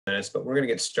minutes, but we're going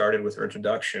to get started with our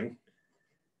introduction.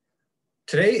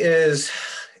 Today is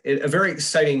a very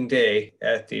exciting day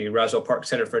at the Roswell Park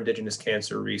Center for Indigenous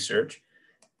Cancer Research.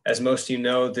 As most of you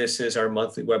know, this is our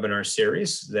monthly webinar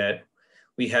series that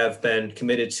we have been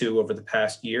committed to over the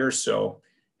past year or so,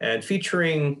 and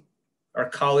featuring our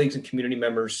colleagues and community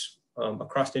members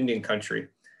across Indian country.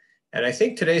 And I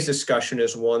think today's discussion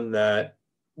is one that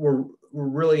we're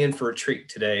really in for a treat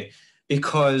today,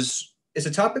 because it's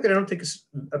a topic that I don't think is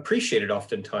appreciated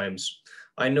oftentimes.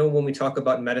 I know when we talk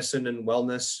about medicine and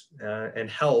wellness and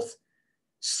health,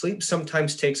 sleep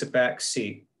sometimes takes a back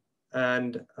seat.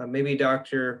 And maybe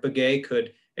Dr. Begay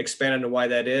could expand on why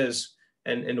that is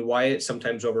and why it's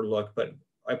sometimes overlooked. But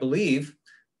I believe,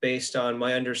 based on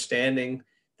my understanding,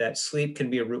 that sleep can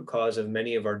be a root cause of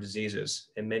many of our diseases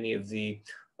and many of the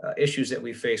issues that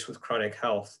we face with chronic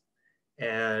health.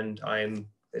 And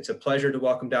it's a pleasure to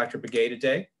welcome Dr. Begay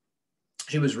today.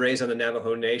 She was raised on the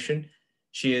Navajo Nation.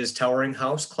 She is Towering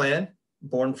House clan,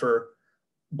 born for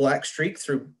Blackstreak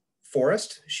through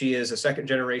Forest. She is a second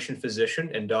generation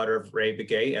physician and daughter of Ray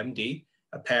Begay, MD,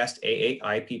 a past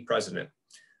AAIP president.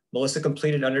 Melissa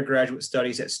completed undergraduate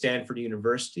studies at Stanford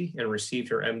University and received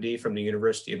her MD from the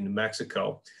University of New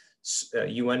Mexico,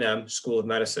 UNM School of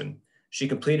Medicine. She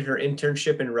completed her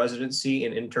internship and residency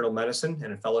in internal medicine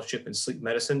and a fellowship in sleep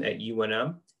medicine at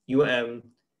UNM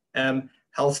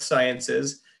Health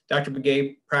Sciences. Dr.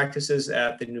 Begay practices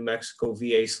at the New Mexico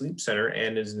VA Sleep Center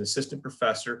and is an assistant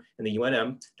professor in the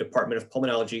UNM Department of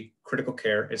Pulmonology, Critical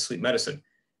Care, and Sleep Medicine.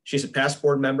 She's a past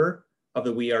board member of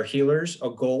the We Are Healers, a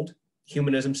Gold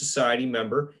Humanism Society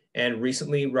member, and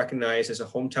recently recognized as a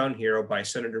hometown hero by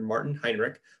Senator Martin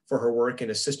Heinrich for her work in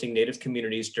assisting Native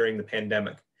communities during the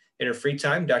pandemic. In her free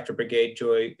time, Dr.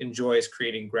 Begay enjoys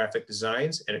creating graphic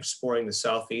designs and exploring the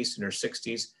Southeast in her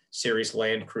 60s series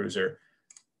Land Cruiser.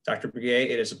 Dr. Begay,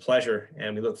 it is a pleasure,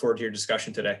 and we look forward to your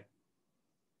discussion today.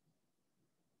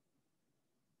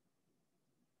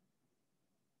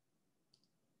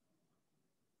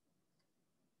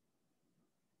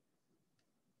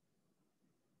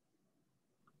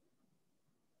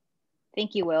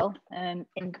 Thank you, Will, and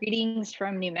greetings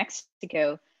from New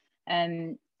Mexico.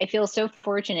 I feel so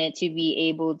fortunate to be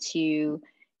able to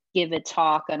give a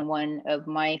talk on one of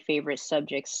my favorite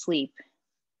subjects, sleep.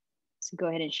 So go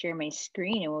ahead and share my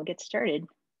screen and we'll get started.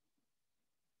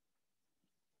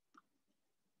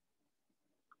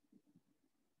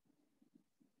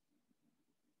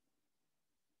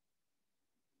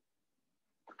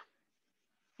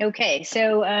 Okay,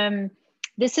 so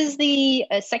this is the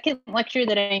second lecture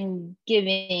that I'm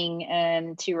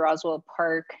giving to Roswell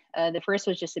Park. The first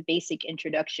was just a basic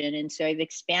introduction, and so I've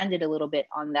expanded a little bit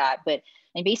on that, but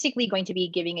I'm basically going to be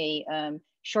giving a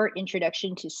short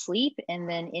introduction to sleep and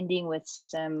then ending with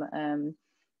some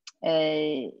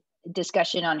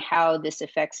discussion on how this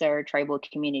affects our tribal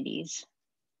communities.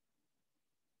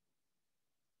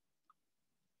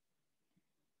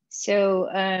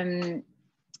 So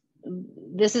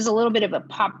this is a little bit of a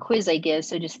pop quiz, I guess,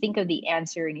 so just think of the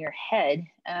answer in your head.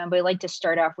 But I'd like to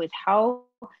start off with how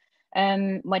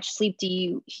much sleep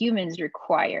do humans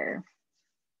require?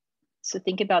 So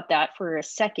think about that for a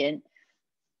second.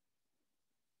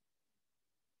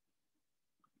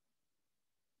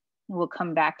 We'll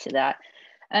come back to that.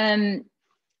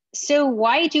 So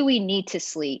why do we need to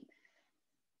sleep?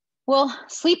 Well,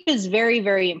 sleep is very,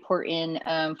 very important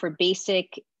for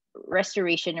basic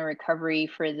restoration and recovery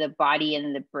for the body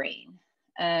and the brain.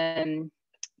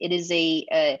 It is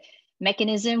a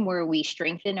mechanism where we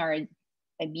strengthen our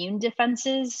immune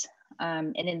defenses.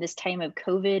 And in this time of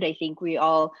COVID, I think we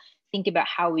all think about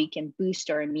how we can boost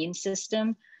our immune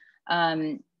system.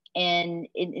 And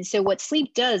so what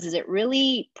sleep does is it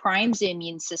really primes the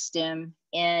immune system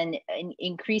and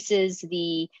increases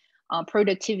the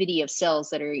productivity of cells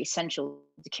that are essential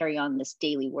to carry on this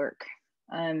daily work.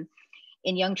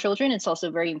 In young children, it's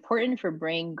also very important for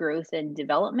brain growth and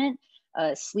development.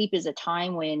 Sleep is a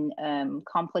time when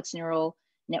complex neural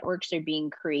networks are being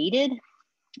created.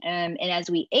 And as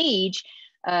we age,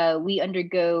 we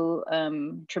undergo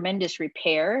tremendous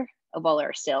repair of all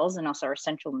our cells and also our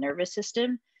central nervous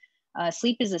system.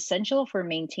 Sleep is essential for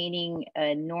maintaining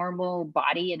a normal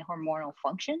body and hormonal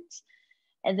functions.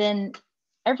 And then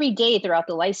every day throughout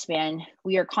the lifespan,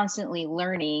 we are constantly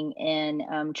learning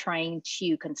and trying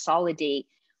to consolidate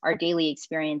our daily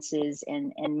experiences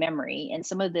and memory. And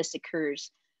some of this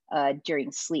occurs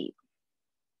during sleep.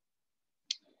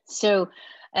 So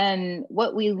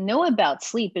what we know about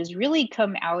sleep has really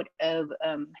come out of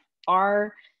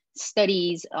our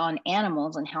studies on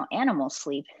animals and how animals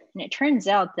sleep. And it turns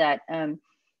out that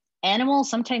animals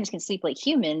sometimes can sleep like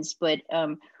humans, but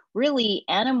really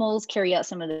animals carry out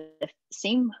some of the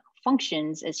same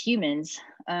functions as humans.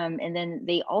 And then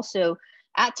they also,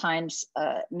 at times,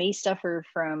 may suffer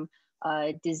from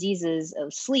diseases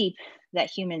of sleep that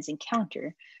humans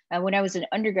encounter. When I was an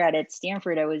undergrad at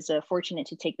Stanford, I was fortunate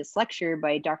to take this lecture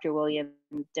by Dr. William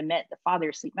Demet, the father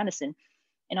of sleep medicine.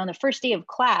 And on the first day of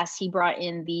class, he brought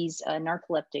in these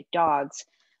narcoleptic dogs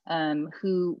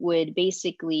who would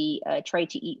basically try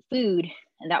to eat food,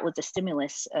 and that was a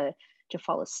stimulus to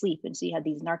fall asleep. And so you had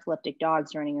these narcoleptic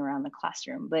dogs running around the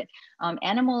classroom. But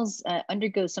animals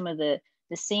undergo some of the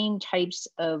same types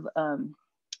of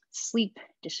sleep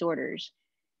disorders.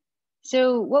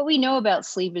 So what we know about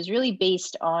sleep is really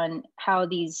based on how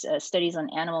these studies on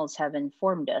animals have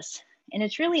informed us. And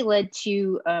it's really led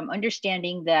to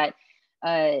understanding that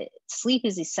sleep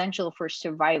is essential for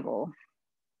survival.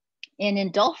 And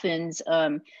in dolphins,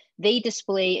 they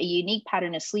display a unique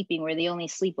pattern of sleeping where they only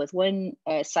sleep with one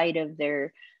side of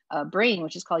their brain,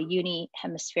 which is called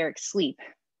unihemispheric sleep.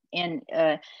 And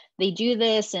they do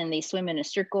this and they swim in a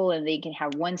circle and they can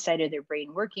have one side of their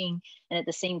brain working. And at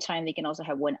the same time, they can also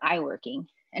have one eye working.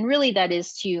 And really that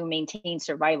is to maintain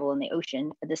survival in the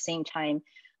ocean, at the same time,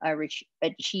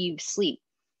 achieve sleep.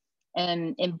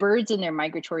 And in birds in their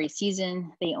migratory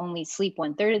season, they only sleep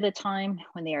 1/3 of the time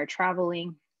when they are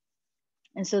traveling.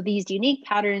 And so these unique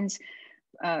patterns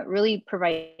really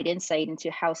provide insight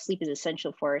into how sleep is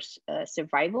essential for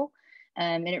survival.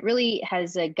 And it really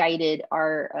has guided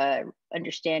our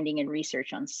understanding and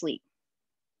research on sleep.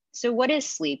 So what is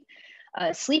sleep?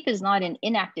 Sleep is not an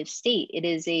inactive state. It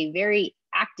is a very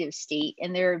active state.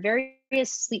 And there are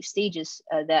various sleep stages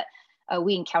that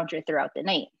we encounter throughout the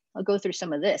night. I'll go through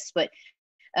some of this, but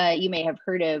you may have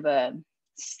heard of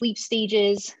sleep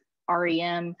stages,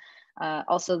 REM,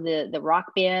 also the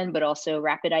rock band, but also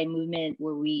rapid eye movement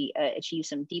where we achieve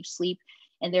some deep sleep.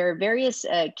 And there are various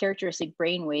characteristic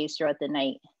brain waves throughout the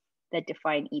night that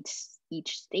define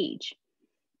each stage.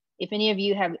 If any of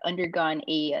you have undergone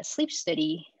a sleep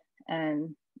study,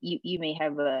 you may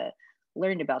have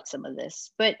learned about some of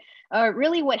this. But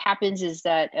really what happens is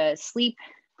that sleep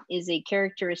is a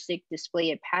characteristic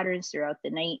display of patterns throughout the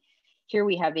night. Here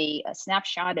we have a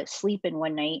snapshot of sleep in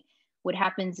one night. What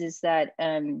happens is that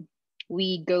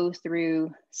we go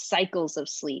through cycles of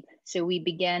sleep. So we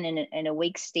begin in an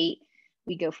awake state.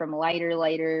 We go from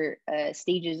lighter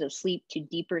stages of sleep to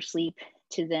deeper sleep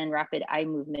to then rapid eye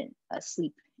movement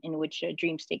sleep in which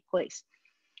dreams take place.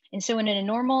 And so in a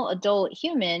normal adult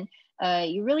human,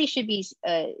 you really should be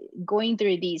going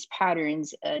through these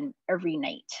patterns every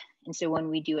night. And so when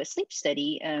we do a sleep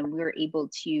study, we're able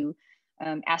to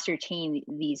ascertain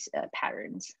these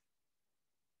patterns.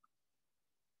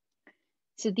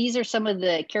 So these are some of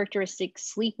the characteristic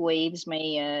sleep waves,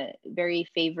 my very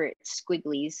favorite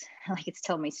squigglies, I like to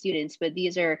tell my students, but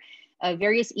these are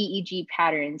various EEG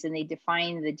patterns and they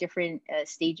define the different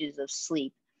stages of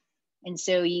sleep. And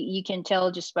so you can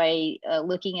tell just by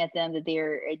looking at them that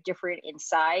they're different in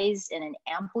size and in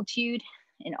amplitude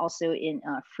and also in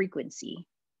frequency.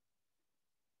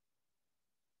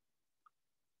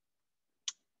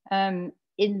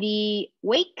 In the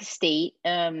wake state,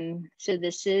 so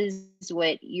this is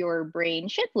what your brain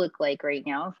should look like right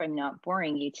now, if I'm not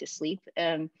boring you to sleep.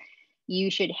 You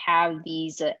should have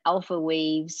these alpha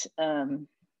waves,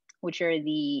 which are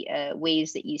the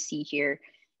waves that you see here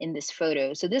in this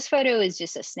photo. So this photo is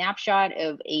just a snapshot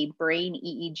of a brain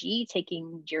EEG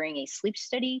taken during a sleep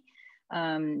study.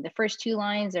 The first two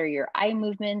lines are your eye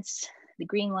movements. The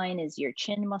green line is your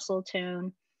chin muscle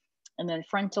tone. And then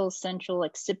frontal, central,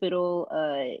 occipital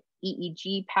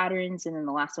EEG patterns. And then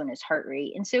the last one is heart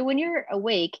rate. And so when you're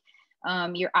awake,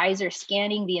 your eyes are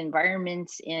scanning the environment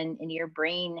and your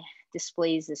brain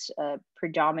displays this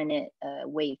predominant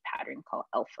wave pattern called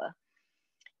alpha.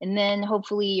 And then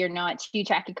hopefully you're not too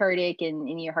tachycardic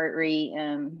and your heart rate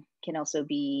can also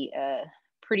be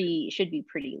should be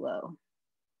pretty low.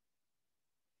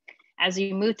 As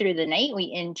we move through the night,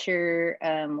 we enter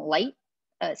light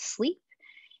sleep.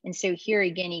 And so here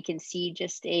again, you can see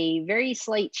just a very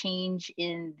slight change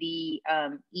in the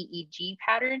EEG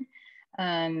pattern.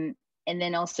 And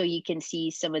then also you can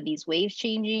see some of these waves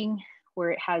changing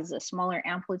where it has a smaller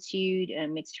amplitude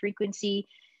and mixed frequency.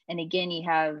 And again, you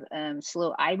have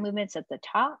slow eye movements at the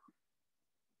top.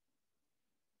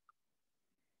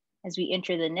 As we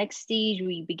enter the next stage,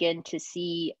 we begin to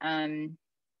see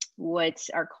what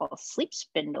are called sleep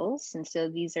spindles. And so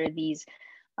these are these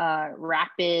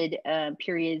rapid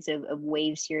periods of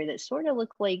waves here that sort of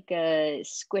look like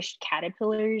squished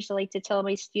caterpillars, I like to tell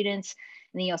my students.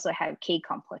 And then you also have K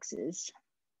complexes,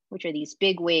 which are these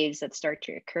big waves that start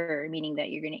to occur, meaning that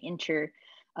you're going to enter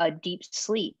deep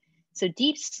sleep. So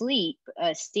deep sleep,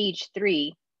 stage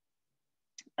 3,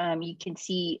 you can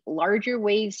see larger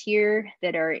waves here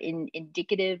that are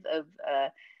indicative of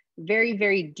very,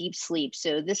 very deep sleep.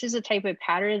 So this is a type of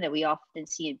pattern that we often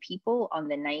see in people on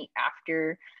the night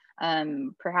after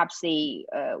perhaps they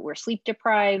were sleep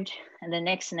deprived, and the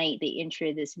next night they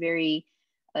enter this very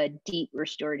deep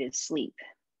restorative sleep.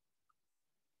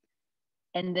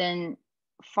 And then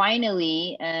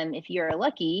finally, if you're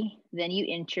lucky, then you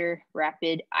enter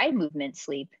rapid eye movement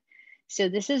sleep. So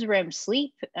this is REM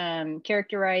sleep,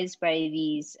 characterized by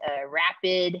these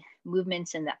rapid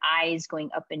movements in the eyes going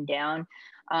up and down.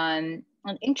 And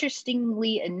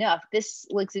interestingly enough, this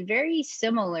looks very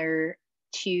similar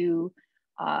to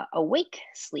awake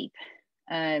sleep.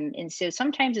 And so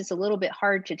sometimes it's a little bit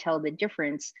hard to tell the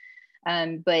difference.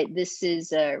 But this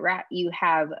is, you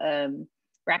have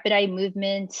rapid eye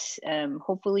movement.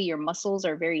 Hopefully your muscles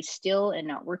are very still and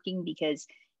not working, because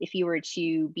if you were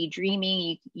to be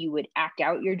dreaming, you would act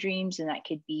out your dreams, and that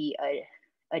could be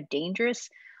a dangerous.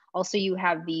 Also, you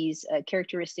have these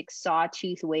characteristic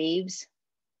sawtooth waves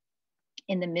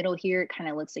in the middle here. It kind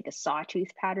of looks like a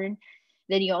sawtooth pattern.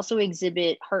 Then you also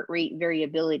exhibit heart rate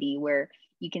variability, where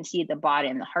you can see at the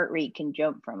bottom, the heart rate can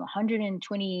jump from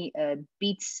 120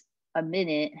 beats a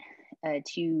minute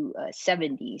to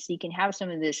 70. So you can have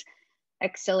some of this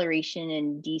acceleration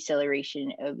and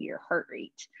deceleration of your heart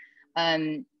rate.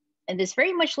 And this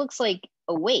very much looks like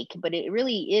awake, but it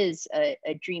really is a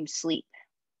dream sleep.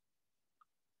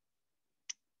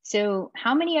 So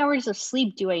how many hours of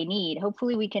sleep do I need?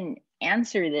 Hopefully we can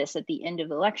answer this at the end of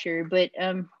the lecture, but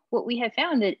what we have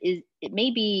found that is it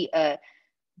may be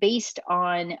based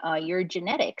on your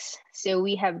genetics. So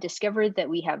we have discovered that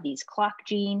we have these clock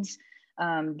genes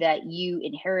that you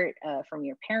inherit from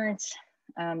your parents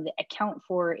that account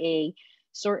for a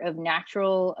sort of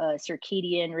natural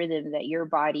circadian rhythm that your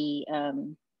body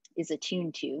is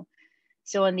attuned to.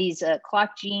 So on these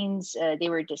clock genes, they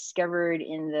were discovered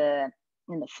in the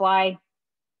fly,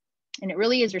 and it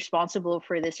really is responsible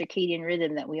for the circadian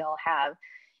rhythm that we all have.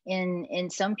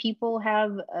 And some people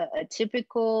have a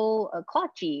typical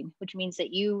clock gene, which means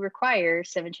that you require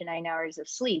 7 to 9 hours of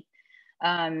sleep.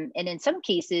 And in some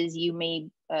cases, you may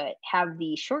have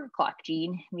the short clock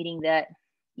gene, meaning that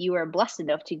you are blessed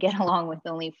enough to get along with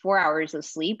only 4 hours of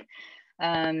sleep.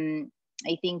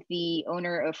 I think the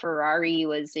owner of Ferrari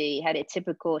had a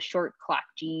typical short clock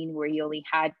gene where he only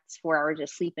had 4 hours of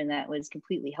sleep, and that was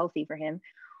completely healthy for him.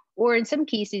 Or in some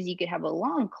cases, you could have a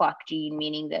long clock gene,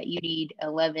 meaning that you need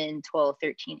 11, 12,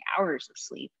 13 hours of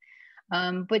sleep.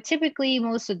 But typically,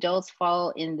 most adults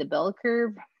fall in the bell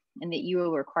curve, and that you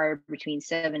will require between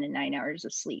 7 and 9 hours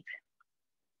of sleep.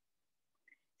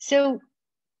 So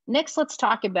next, let's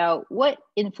talk about what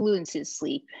influences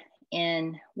sleep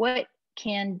and what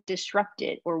can disrupt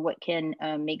it, or what can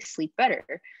make sleep better.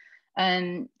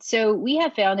 So we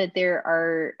have found that there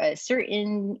are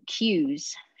certain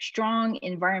cues, strong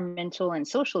environmental and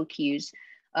social cues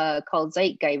called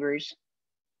zeitgebers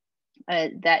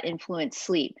that influence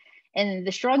sleep. And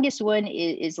the strongest one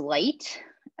is light,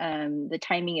 the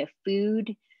timing of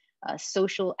food,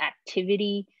 social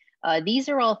activity. These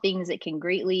are all things that can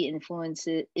greatly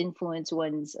influence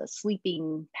one's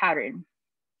sleeping pattern.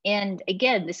 And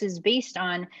again, this is based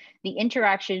on the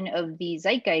interaction of the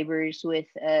zeitgebers with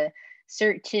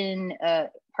certain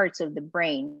parts of the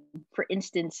brain. For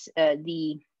instance,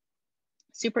 the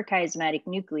suprachiasmatic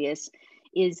nucleus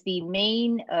is the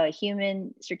main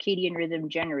human circadian rhythm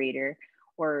generator,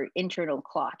 or internal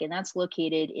clock, and that's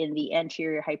located in the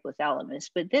anterior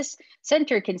hypothalamus. But this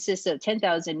center consists of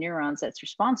 10,000 neurons that's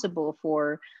responsible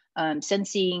for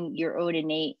sensing your own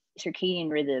innate circadian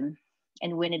rhythm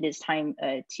and when it is time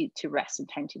to rest and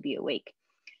time to be awake.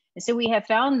 And so we have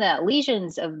found that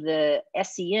lesions of the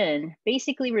SCN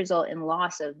basically result in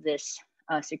loss of this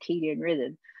circadian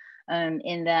rhythm.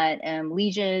 In that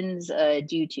lesions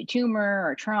due to tumor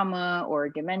or trauma or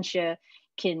dementia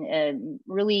can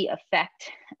really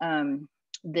affect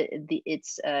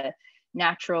its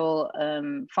natural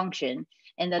function,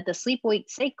 and that the sleep-wake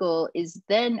cycle is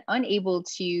then unable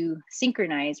to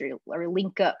synchronize or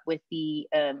link up with the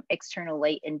external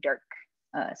light and dark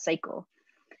cycle.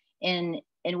 And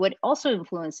what also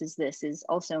influences this is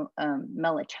also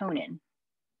melatonin.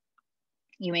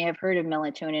 You may have heard of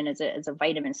melatonin as a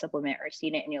vitamin supplement or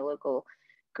seen it in your local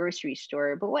grocery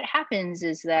store. But what happens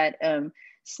is that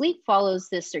sleep follows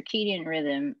this circadian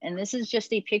rhythm. And this is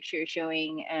just a picture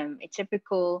showing a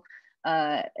typical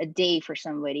a day for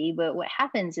somebody. But what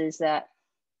happens is that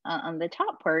on the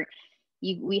top part,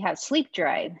 we have sleep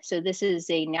drive. So this is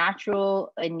a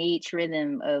natural, innate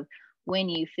rhythm of when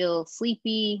you feel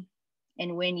sleepy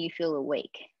and when you feel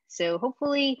awake. So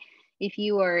hopefully if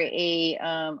you are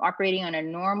operating on a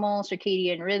normal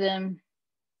circadian rhythm,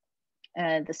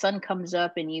 the sun comes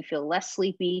up and you feel less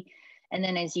sleepy. And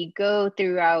then as you go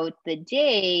throughout the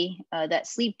day, that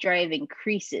sleep drive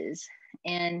increases.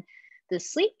 And the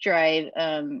sleep drive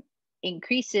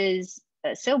increases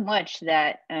so much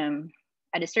that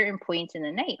at a certain point in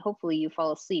the night, hopefully you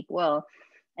fall asleep well.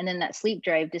 And then that sleep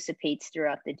drive dissipates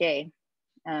throughout the day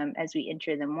as we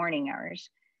enter the morning hours.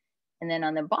 And then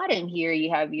on the bottom here, you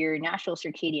have your natural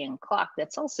circadian clock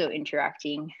that's also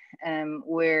interacting,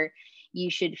 where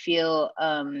you should feel,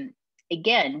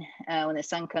 again, when the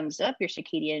sun comes up, your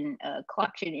circadian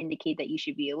clock should indicate that you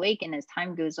should be awake. And as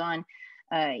time goes on,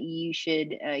 you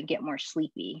should get more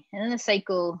sleepy. And then the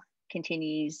cycle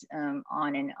continues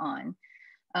on and on.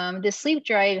 The sleep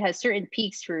drive has certain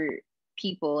peaks for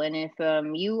people. And if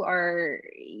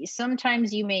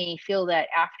sometimes you may feel that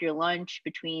after lunch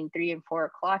between 3 and 4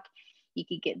 o'clock, you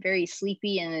could get very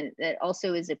sleepy. And that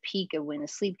also is a peak of when the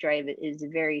sleep drive is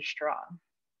very strong.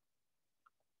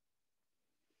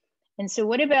 And so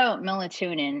what about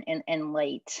melatonin and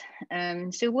light?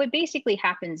 So what basically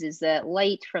happens is that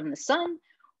light from the sun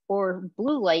or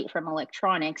blue light from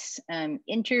electronics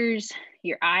enters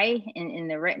your eye in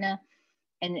the retina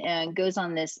and goes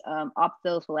on this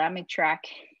ophthalmic tract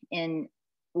and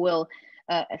will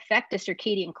affect the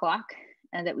circadian clock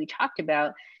that we talked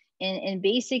about, and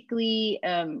basically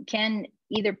can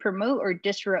either promote or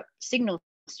disrupt signals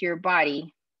to your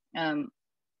body and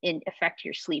affect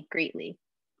your sleep greatly.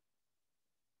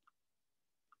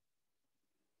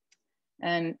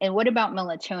 And what about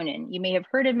melatonin? You may have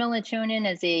heard of melatonin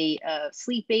as a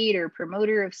sleep aid or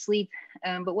promoter of sleep,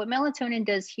 but what melatonin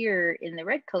does here in the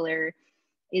red color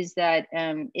is that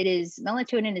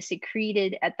melatonin is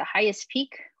secreted at the highest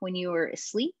peak when you are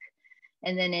asleep,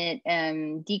 and then it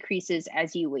decreases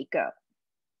as you wake up.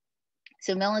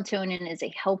 So melatonin is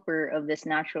a helper of this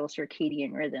natural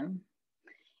circadian rhythm.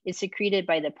 It's secreted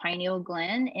by the pineal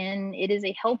gland, and it is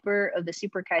a helper of the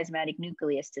suprachiasmatic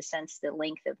nucleus to sense the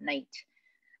length of night.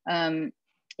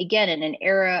 Again, in an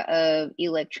era of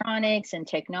electronics and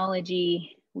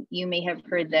technology, you may have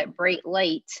heard that bright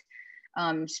light,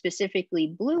 specifically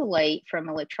blue light from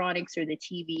electronics or the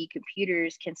TV,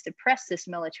 computers, can suppress this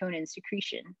melatonin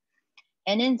secretion.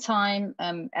 And in time,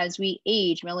 as we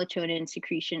age, melatonin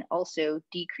secretion also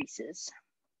decreases.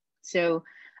 So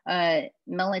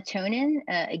melatonin,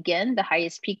 again, the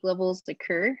highest peak levels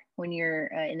occur when you're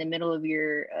in the middle of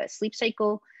your sleep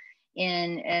cycle.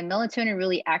 And melatonin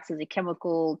really acts as a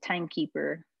chemical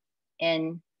timekeeper.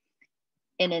 And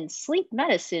in sleep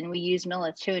medicine, we use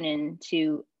melatonin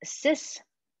to assist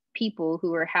people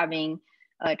who are having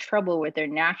trouble with their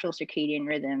natural circadian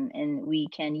rhythm. And we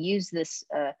can use this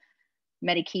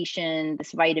medication,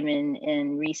 this vitamin,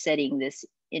 in resetting this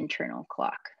internal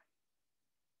clock.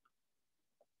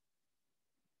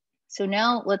 So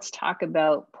now let's talk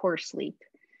about poor sleep.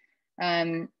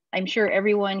 I'm sure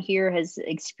everyone here has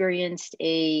experienced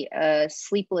a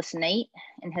sleepless night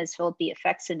and has felt the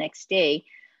effects the next day.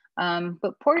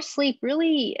 But poor sleep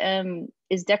really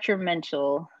is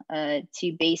detrimental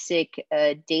to basic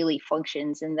daily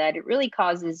functions, in that it really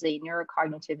causes a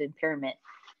neurocognitive impairment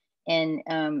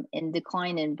and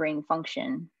decline in brain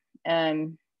function.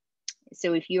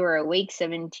 So if you are awake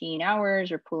 17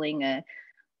 hours or pulling a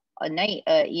night,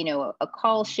 a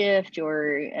call shift,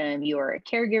 or you are a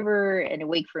caregiver and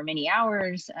awake for many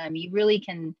hours, you really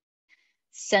can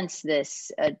sense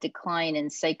this decline in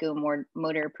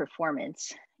psychomotor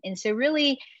performance. And so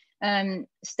really,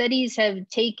 studies have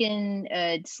taken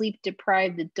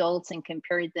sleep-deprived adults and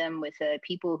compared them with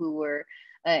people who were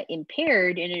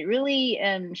impaired, and it really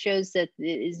shows that it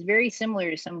is very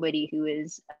similar to somebody who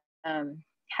is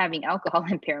having alcohol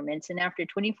impairments. And after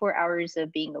 24 hours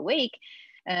of being awake,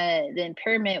 the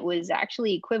impairment was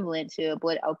actually equivalent to a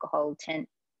blood alcohol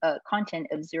content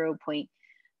of 0.1,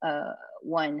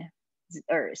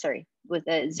 with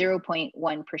a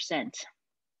 0.1%.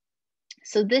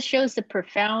 So this shows the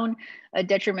profound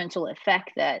detrimental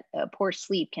effect that poor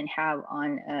sleep can have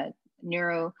on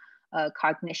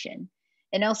neurocognition.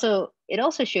 And also, it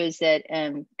also shows that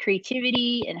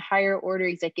creativity and higher order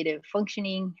executive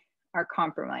functioning are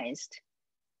compromised.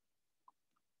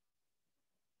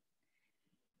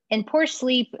 And poor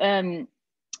sleep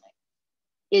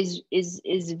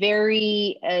is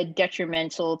very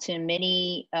detrimental to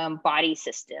many body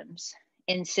systems.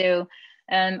 And so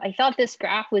I thought this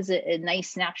graph was a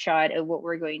nice snapshot of what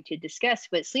we're going to discuss,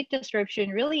 but sleep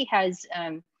disruption really has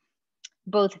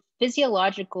both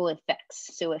physiological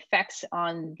effects, so effects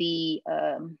on the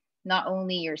not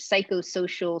only your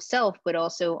psychosocial self, but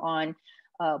also on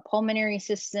pulmonary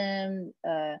system,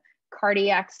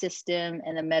 cardiac system,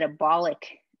 and the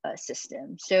metabolic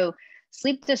system. So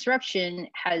sleep disruption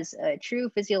has true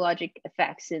physiologic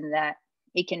effects in that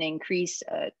it can increase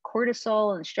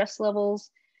cortisol and stress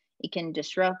levels. It can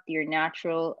disrupt your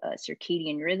natural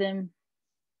circadian rhythm.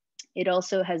 It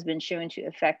also has been shown to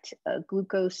affect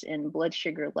glucose and blood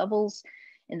sugar levels,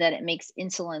 in that it makes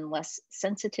insulin less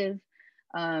sensitive.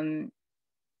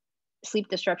 Sleep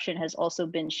disruption has also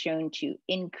been shown to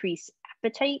increase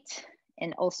appetite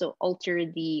and also alter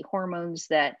the hormones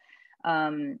that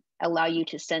allow you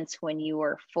to sense when you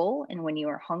are full and when you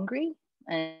are hungry.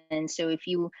 And so if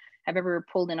you have ever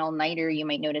pulled an all-nighter, you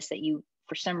might notice that you,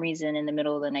 for some reason in the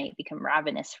middle of the night, become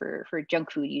ravenous for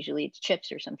junk food. Usually it's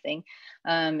chips or something.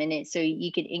 So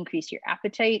you could increase your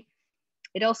appetite.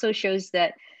 It also shows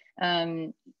that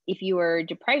if you are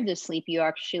deprived of sleep, you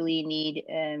actually need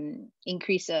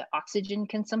increase oxygen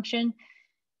consumption.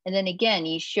 And then again,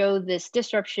 you show this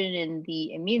disruption in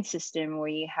the immune system where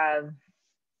you have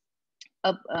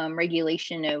up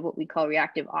regulation of what we call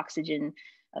reactive oxygen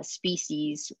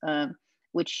species,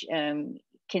 which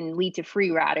can lead to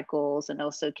free radicals and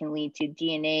also can lead to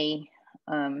DNA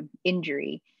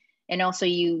injury. And also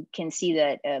you can see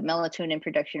that melatonin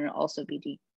production will also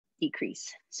be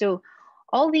decreased. So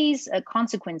all these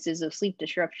consequences of sleep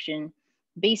disruption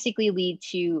basically lead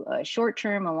to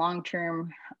short-term and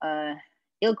long-term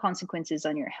ill consequences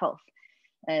on your health.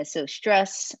 So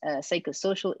stress,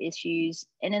 psychosocial issues,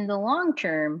 and in the long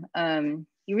term,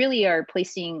 you really are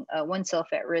placing oneself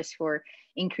at risk for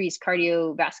increased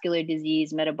cardiovascular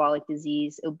disease, metabolic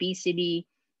disease, obesity,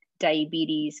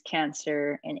 diabetes,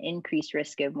 cancer, and increased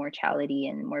risk of mortality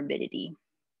and morbidity.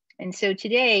 And so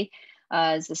today,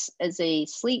 as a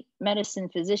sleep medicine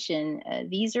physician,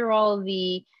 these are all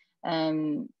the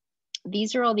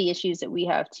issues that we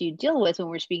have to deal with when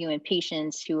we're speaking with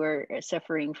patients who are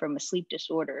suffering from a sleep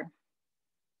disorder.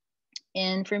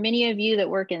 And for many of you that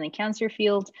work in the cancer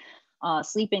field,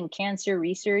 sleep and cancer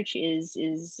research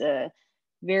is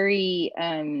very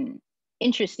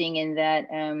interesting in that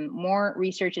more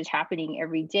research is happening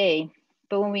every day.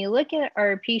 But when we look at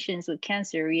our patients with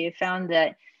cancer, we have found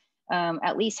that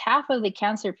at least half of the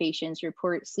cancer patients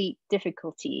report sleep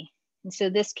difficulty. And so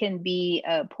this can be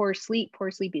poor sleep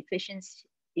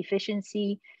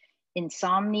efficiency,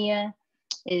 insomnia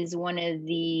is one of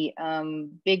the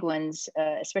big ones,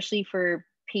 especially for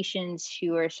patients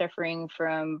who are suffering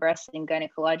from breast and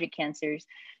gynecologic cancers.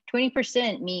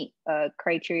 20% meet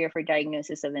criteria for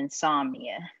diagnosis of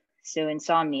insomnia. So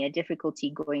insomnia,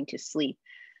 difficulty going to sleep.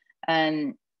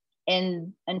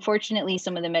 And unfortunately,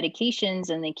 some of the medications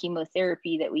and the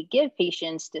chemotherapy that we give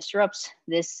patients disrupts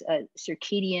this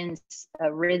circadian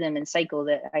rhythm and cycle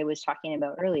that I was talking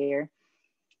about earlier.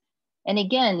 And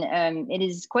again, it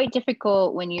is quite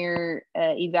difficult when you're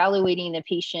evaluating the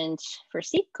patient for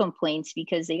sleep complaints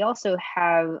because they also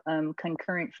have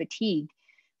concurrent fatigue.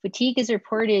 Fatigue is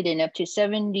reported in up to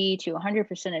 70 to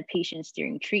 100% of patients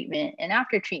during treatment. And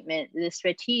after treatment, this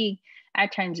fatigue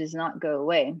at times does not go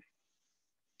away.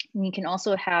 And you can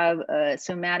also have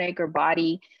somatic or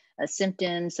body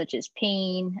symptoms such as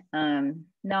pain,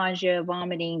 nausea,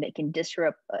 vomiting that can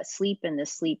disrupt sleep and the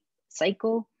sleep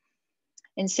cycle.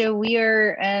 And so we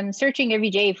are searching every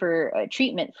day for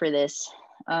treatment for this.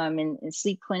 In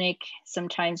sleep clinic,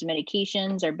 sometimes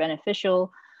medications are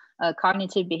beneficial.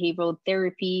 Cognitive behavioral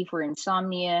therapy for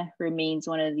insomnia remains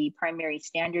one of the primary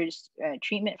standards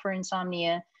treatment for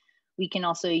insomnia. We can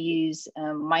also use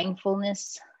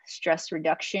mindfulness, stress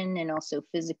reduction, and also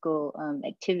physical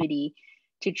activity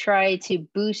to try to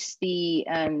boost the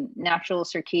natural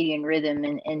circadian rhythm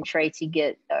and try to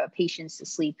get patients to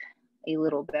sleep a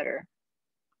little better.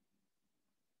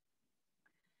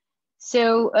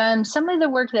 So some of the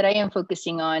work that I am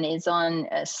focusing on is on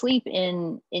sleep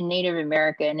in Native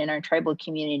America and in our tribal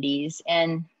communities.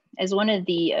 And as one of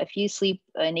the few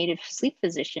native sleep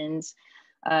physicians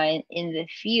in the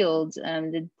field,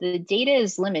 the data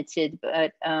is limited,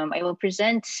 but I will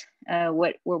present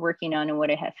what we're working on and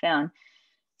what I have found.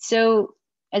 So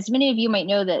as many of you might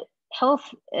know, that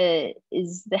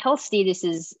the health status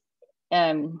is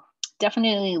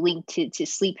definitely linked to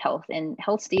sleep health, and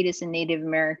health status in Native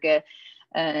America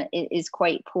is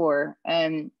quite poor.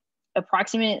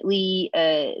 Approximately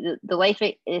the life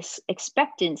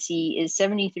expectancy is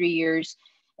 73 years,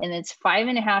 and it's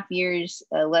 5.5 years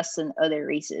less than other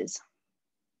races.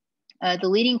 The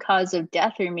leading cause of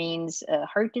death remains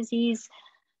heart disease,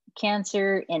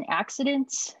 cancer, and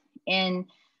accidents. And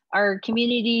our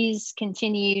communities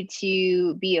continue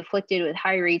to be afflicted with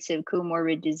high rates of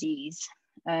comorbid disease.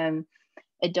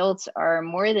 Adults are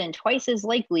more than twice as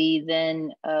likely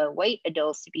than white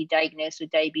adults to be diagnosed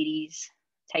with diabetes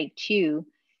type 2.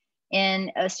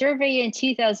 And a survey in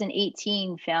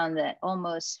 2018 found that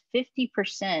almost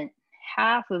 50%,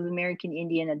 half of American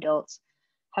Indian adults,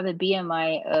 have a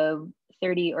BMI of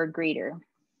 30 or greater.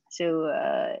 So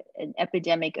an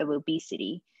epidemic of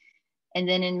obesity. And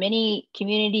then in many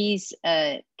communities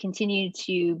continue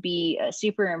to be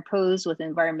superimposed with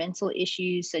environmental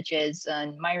issues such as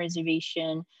my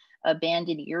reservation,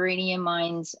 abandoned uranium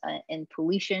mines, and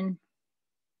pollution.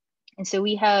 And so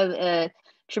we have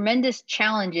tremendous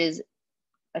challenges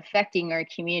affecting our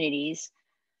communities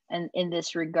and in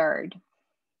this regard.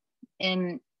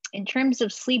 And in terms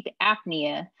of sleep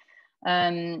apnea,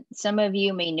 some of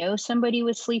you may know somebody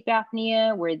with sleep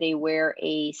apnea where they wear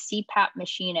a CPAP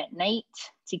machine at night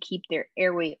to keep their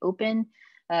airway open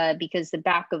because the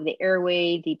back of the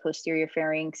airway, the posterior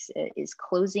pharynx, is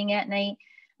closing at night.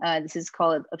 This is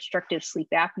called obstructive sleep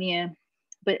apnea.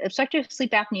 But obstructive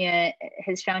sleep apnea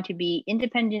has found to be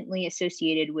independently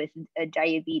associated with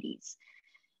diabetes.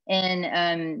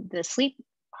 And the sleep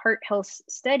heart health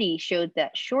study showed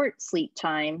that short sleep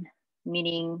time,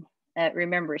 meaning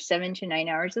remember, 7 to 9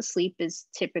 hours of sleep is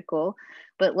typical,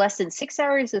 but less than 6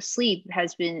 hours of sleep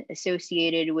has been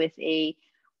associated with a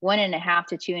 1.5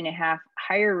 to 2.5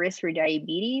 higher risk for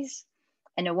diabetes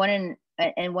and a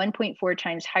 1.4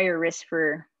 times higher risk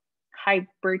for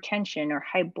hypertension or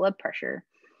high blood pressure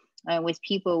with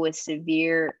people with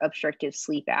severe obstructive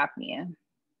sleep apnea.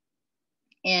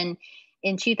 And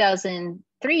in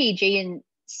 2003,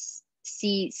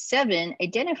 JNC7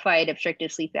 identified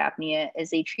obstructive sleep apnea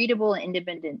as a treatable and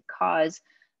independent cause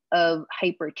of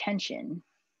hypertension.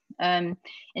 And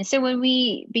so when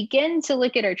we begin to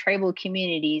look at our tribal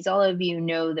communities, all of you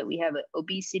know that we have an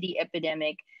obesity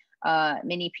epidemic.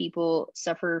 Many people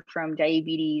suffer from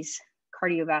diabetes,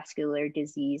 cardiovascular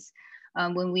disease.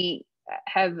 When we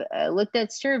have looked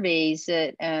at surveys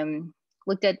that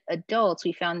looked at adults,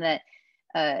 we found that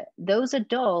those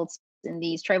adults in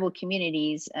these tribal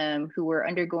communities who were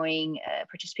undergoing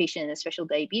participation in a special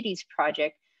diabetes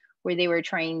project where they were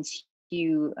trying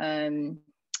to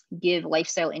give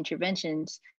lifestyle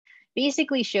interventions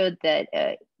basically showed that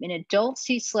in adults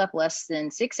who slept less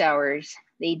than 6 hours,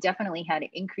 they definitely had an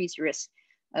increased risk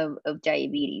of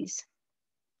diabetes.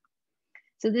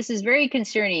 So this is very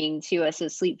concerning to us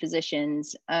as sleep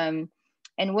physicians. And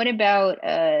what about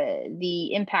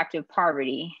the impact of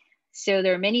poverty? So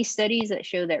there are many studies that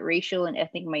show that racial and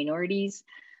ethnic minorities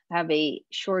have a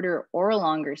shorter or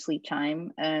longer sleep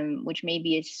time, which may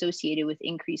be associated with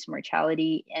increased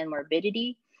mortality and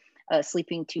morbidity.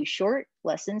 Sleeping too short,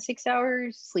 less than 6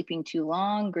 hours, sleeping too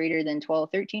long, greater than 12,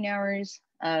 13 hours,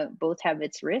 both have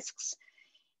its risks.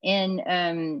 And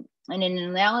an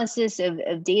analysis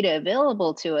of data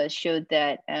available to us showed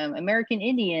that American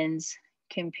Indians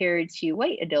compared to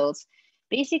white adults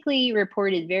basically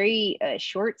reported very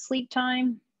short sleep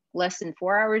time, less than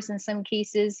 4 hours in some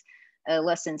cases,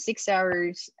 less than 6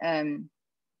 hours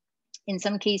in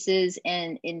some cases.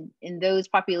 And in those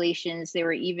populations, there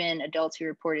were even adults who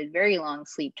reported very long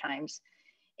sleep times.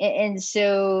 And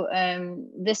so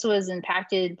this was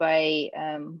impacted by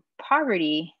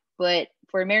poverty, but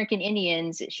for American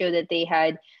Indians, it showed that they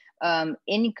had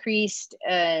increased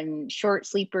short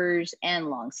sleepers and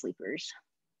long sleepers.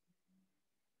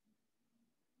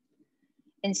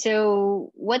 And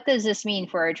so what does this mean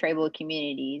for our tribal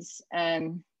communities?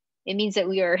 It means that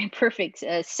we are a perfect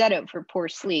setup for poor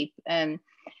sleep.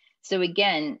 So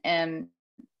again,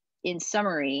 in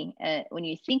summary, when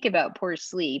you think about poor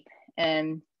sleep,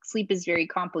 sleep is very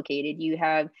complicated. You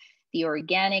have the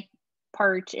organic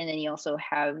part, and then you also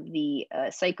have the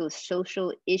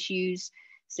psychosocial issues.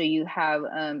 So you have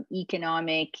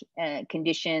economic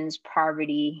conditions,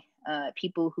 poverty,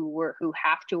 people who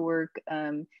have to work,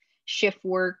 shift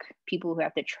work, people who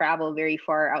have to travel very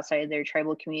far outside of their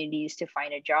tribal communities to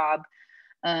find a job.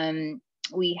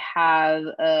 We have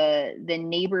the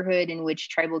neighborhood in which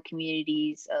tribal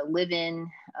communities live in,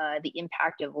 the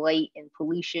impact of light and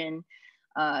pollution,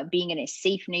 being in a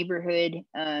safe neighborhood,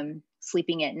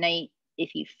 sleeping at night,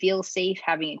 if you feel safe,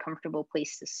 having a comfortable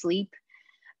place to sleep.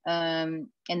 And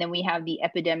then we have the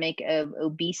epidemic of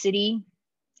obesity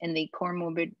and the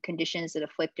comorbid conditions that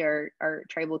afflict our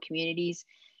tribal communities.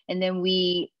 And then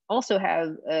we also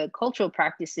have cultural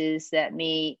practices that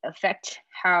may affect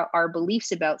how our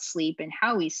beliefs about sleep and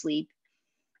how we sleep.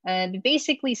 But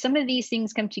basically, some of these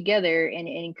things come together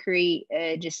and create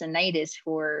just a nidus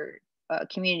for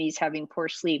communities having poor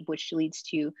sleep, which leads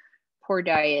to poor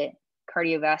diet,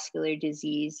 cardiovascular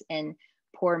disease, and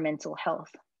poor mental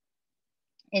health.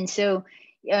 And so,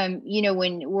 you know,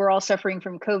 when we're all suffering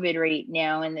from COVID right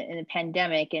now in the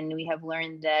pandemic, and we have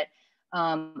learned that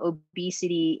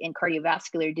obesity and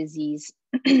cardiovascular disease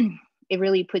it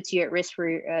really puts you at risk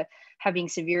for having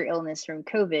severe illness from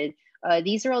COVID.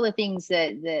 These are all the things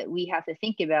that we have to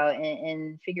think about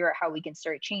and figure out how we can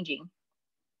start changing.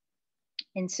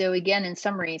 And so again, in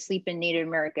summary, sleep in Native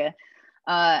America.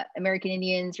 American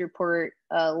Indians report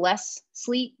less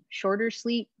sleep, shorter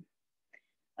sleep.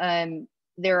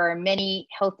 There are many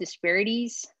health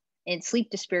disparities and sleep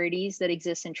disparities that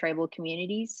exist in tribal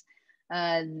communities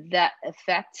that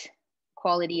affect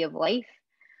quality of life.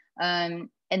 And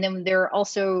then there are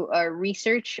also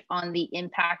research on the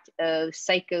impact of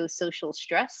psychosocial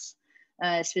stress,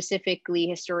 specifically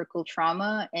historical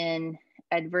trauma and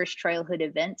adverse childhood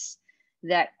events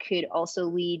that could also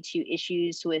lead to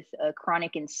issues with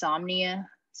chronic insomnia,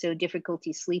 so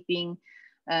difficulty sleeping,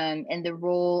 and the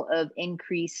role of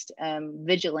increased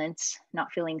vigilance,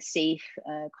 not feeling safe,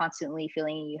 constantly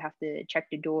feeling you have to check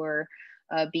the door,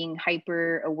 being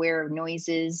hyper aware of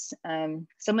noises.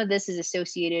 Some of this is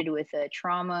associated with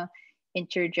trauma,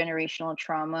 intergenerational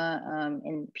trauma,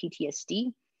 and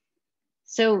PTSD.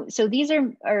 So these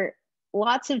are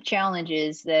lots of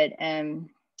challenges that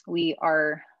we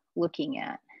are looking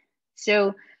at.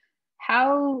 So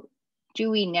how do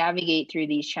we navigate through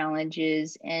these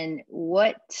challenges, and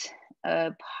what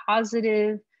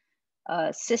positive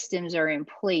systems are in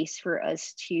place for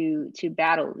us to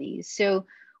battle these? So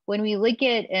when we look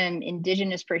at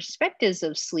indigenous perspectives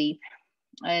of sleep,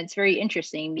 it's very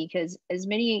interesting because, as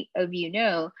many of you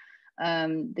know,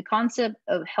 the concept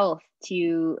of health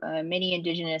to many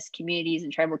indigenous communities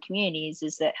and tribal communities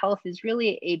is that health is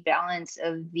really a balance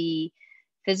of the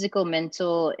physical,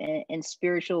 mental, and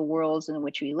spiritual worlds in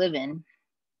which we live in.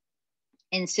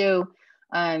 And so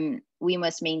we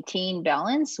must maintain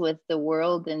balance with the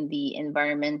world and the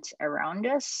environment around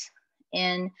us.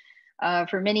 And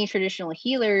for many traditional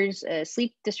healers,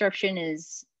 sleep disruption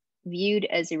is viewed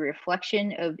as a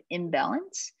reflection of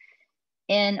imbalance.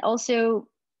 And also,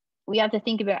 we have to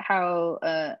think about how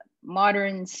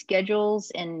modern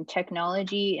schedules and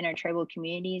technology in our tribal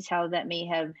communities, how that may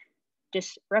have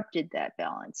disrupted that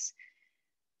balance.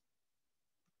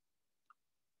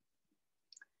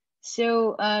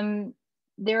 So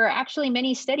there are actually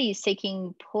many studies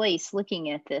taking place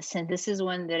looking at this, and this is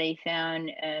one that I found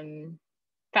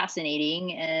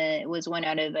fascinating. It was one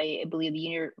out of, I believe, the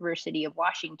University of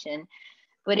Washington,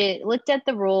 but it looked at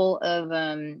the role of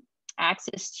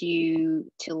access to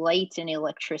light and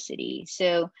electricity.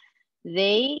 So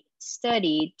they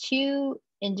studied 2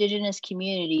 indigenous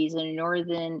communities in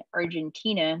northern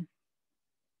Argentina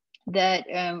that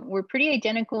were pretty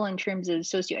identical in terms of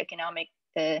socioeconomic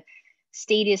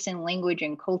status and language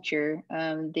and culture,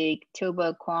 the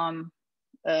Toba Quam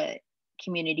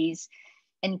communities,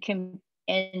 and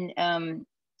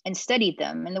studied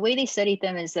them. And the way they studied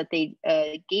them is that they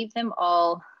gave them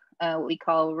all what we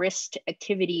call wrist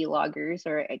activity loggers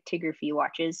or actigraphy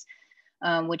watches,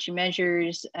 which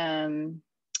measures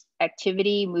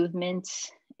activity, movement,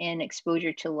 and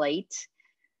exposure to light.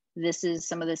 This is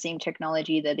some of the same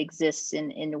technology that exists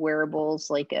in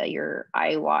wearables like your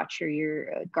iWatch or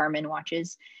your Garmin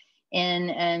watches.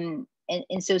 And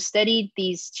so studied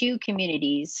these 2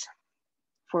 communities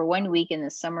for 1 week in the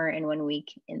summer and 1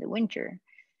 week in the winter.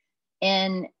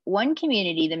 And one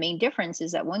community, the main difference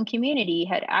is that one community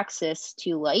had access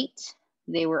to light.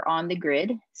 They were on the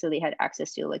grid, so they had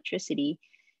access to electricity.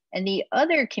 And the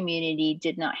other community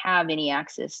did not have any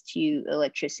access to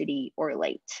electricity or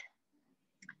light.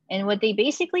 And what they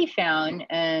basically found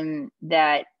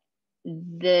that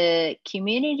the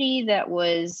community that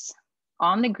was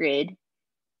on the grid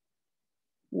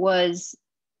was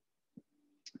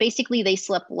basically, they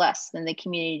slept less than the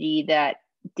community that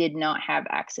did not have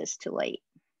access to light.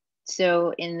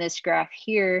 So in this graph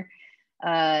here,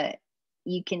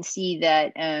 you can see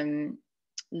that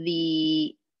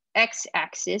the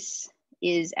x-axis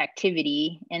is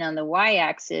activity, and on the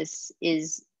y-axis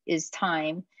is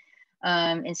time.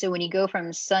 And so when you go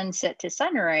from sunset to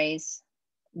sunrise,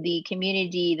 the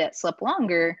community that slept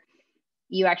longer,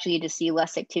 you actually get to see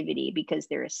less activity because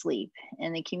they're asleep.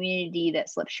 And the community that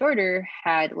slept shorter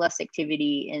had less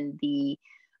activity in the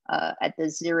at the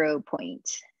 0 point.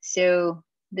 So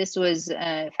this was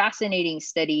a fascinating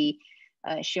study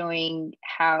showing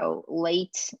how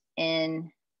light and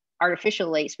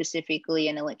artificial light specifically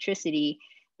and electricity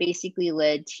basically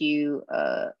led to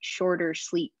shorter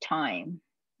sleep time.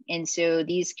 And so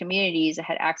these communities that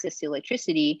had access to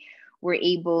electricity were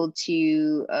able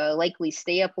to likely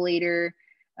stay up later.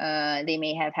 They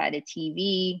may have had a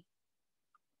TV,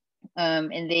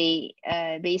 and they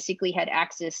basically had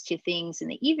access to things in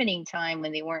the evening time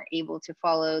when they weren't able to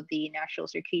follow the natural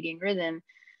circadian rhythm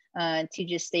to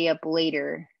just stay up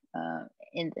later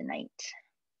in the night.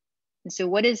 And so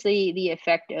what is the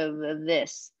effect of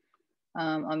this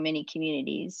on many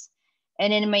communities?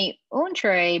 And in my own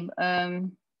tribe,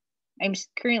 I'm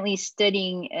currently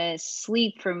studying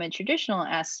sleep from a traditional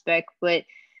aspect, but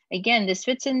again, this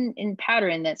fits in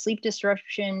pattern that sleep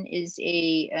disruption is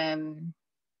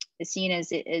is seen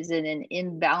as an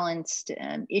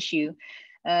imbalanced issue.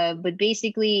 But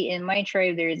basically, in my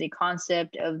tribe, there is a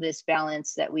concept of this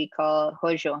balance that we call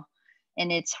hojo,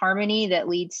 and it's harmony that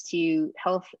leads to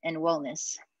health and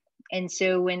wellness. And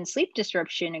so, when sleep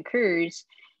disruption occurs,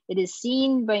 it is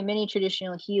seen by many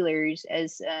traditional healers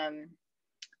as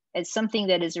something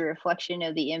that is a reflection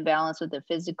of the imbalance with the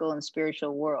physical and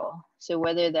spiritual world. So,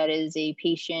 whether that is a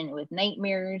patient with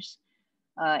nightmares,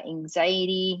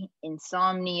 anxiety,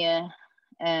 insomnia,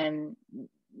 and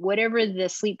whatever the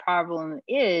sleep problem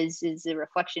is a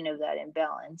reflection of that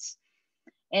imbalance.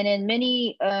 And in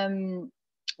many,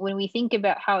 when we think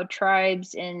about how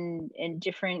tribes and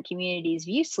different communities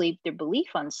view sleep, their belief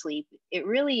on sleep, it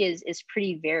really is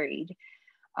pretty varied.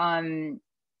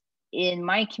 In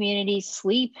my community,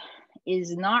 sleep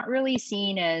is not really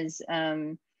seen as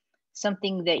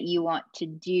something that you want to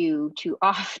do too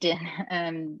often.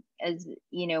 As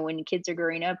you know, when kids are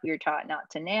growing up, you're taught not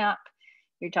to nap.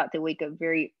 You're taught to wake up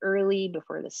very early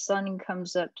before the sun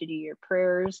comes up to do your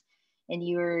prayers. And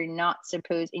you're not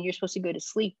supposed, and you're supposed to go to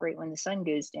sleep right when the sun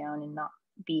goes down and not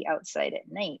be outside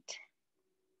at night.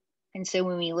 And so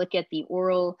when we look at the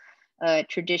oral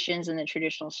traditions and the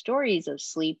traditional stories of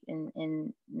sleep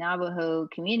in Navajo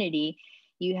community,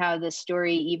 you have the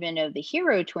story even of the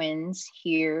hero twins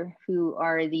here, who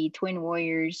are the twin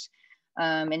warriors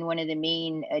and one of the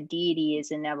main deities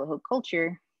in Navajo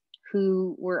culture,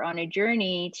 who were on a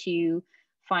journey to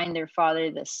find their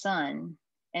father, the sun.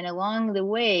 And along the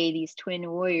way, these twin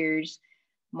warriors,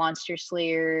 Monster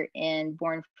Slayer and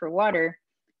Born for Water,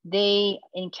 they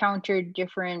encountered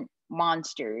different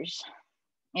monsters.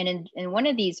 And in one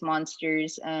of these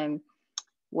monsters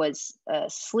was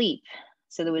sleep.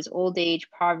 So there was old age,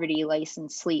 poverty, lice,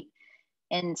 and sleep.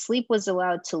 And sleep was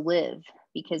allowed to live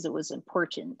because it was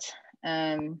important.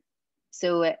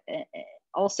 So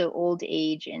also old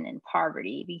age and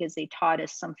poverty, because they taught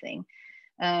us something.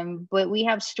 But we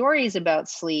have stories about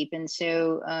sleep. And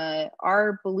so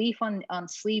our belief on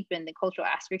sleep and the cultural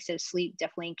aspects of sleep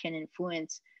definitely can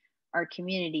influence our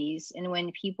communities. And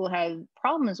when people have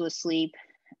problems with sleep,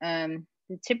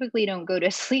 they typically don't go to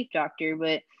a sleep doctor,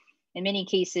 but in many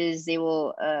cases, they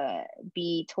will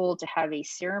be told to have a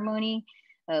ceremony.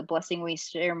 A blessing way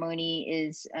ceremony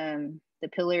is the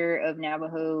pillar of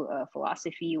Navajo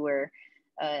philosophy, where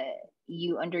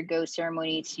you undergo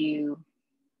ceremony to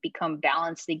become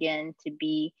balanced again, to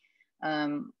be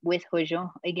with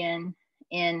Hojo again.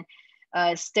 And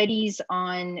studies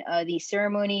on these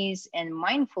ceremonies and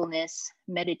mindfulness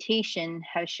meditation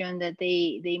have shown that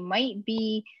they might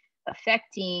be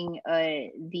affecting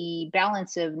the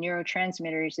balance of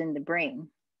neurotransmitters in the brain.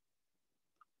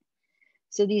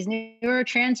 So these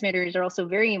neurotransmitters are also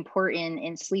very important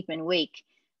in sleep and wake.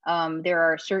 There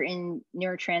are certain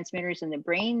neurotransmitters in the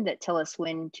brain that tell us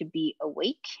when to be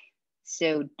awake.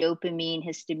 So dopamine,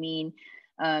 histamine,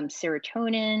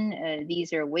 serotonin,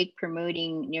 these are wake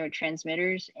promoting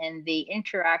neurotransmitters, and they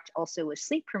interact also with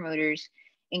sleep promoters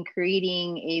in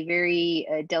creating a very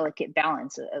delicate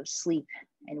balance of sleep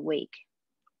and wake.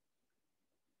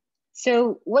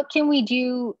 So what can we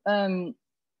do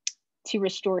to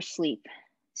restore sleep?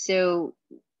 So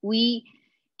we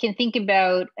can think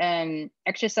about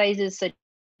exercises such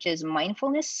as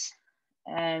mindfulness.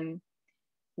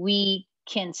 We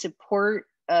can support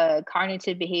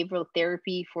cognitive behavioral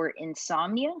therapy for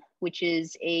insomnia, which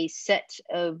is a set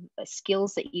of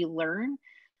skills that you learn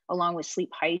along with sleep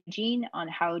hygiene on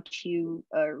how to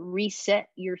reset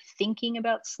your thinking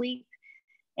about sleep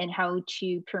and how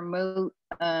to promote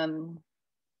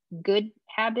good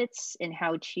habits and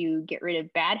how to get rid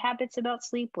of bad habits about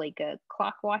sleep, like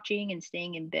clock watching and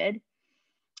staying in bed.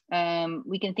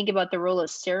 We can think about the role of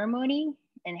ceremony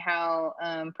and how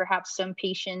perhaps some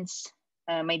patients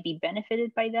might be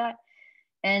benefited by that.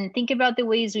 And think about the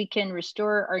ways we can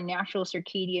restore our natural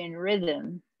circadian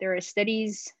rhythm. There are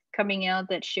studies coming out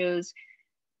that shows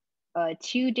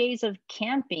 2 days of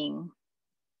camping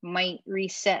might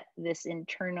reset this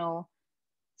internal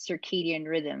circadian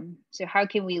rhythm. So how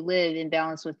can we live in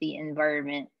balance with the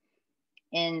environment?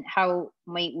 And how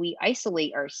might we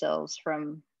isolate ourselves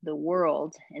from the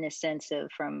world in a sense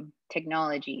of from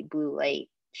technology, blue light,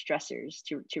 stressors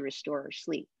to restore our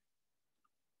sleep?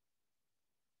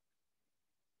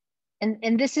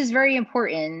 And this is very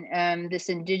important.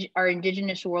 Our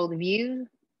indigenous worldview,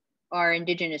 our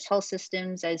indigenous health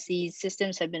systems, as these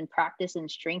systems have been practiced and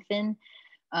strengthened,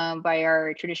 by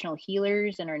our traditional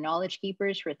healers and our knowledge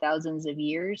keepers for thousands of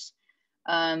years.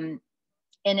 And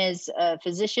as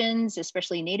physicians,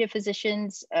 especially Native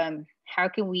physicians, how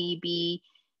can we be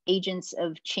agents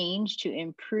of change to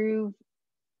improve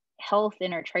health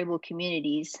in our tribal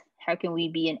communities? How can we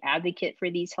be an advocate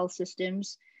for these health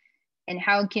systems? And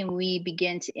how can we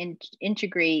begin to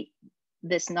integrate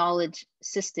this knowledge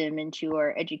system into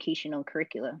our educational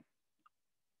curricula?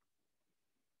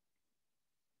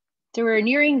 So we're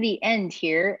nearing the end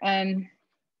here,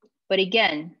 but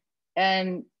again,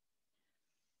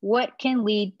 what can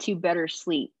lead to better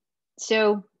sleep?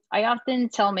 So I often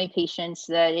tell my patients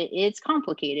that it's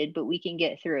complicated, but we can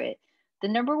get through it. The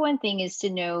number one thing is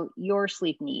to know your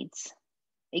sleep needs.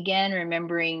 Again,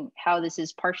 remembering how this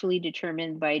is partially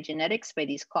determined by genetics, by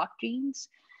these clock genes.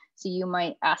 So you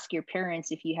might ask your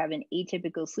parents if you have an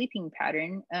atypical sleeping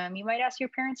pattern, you might ask your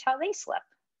parents how they slept.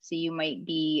 So you might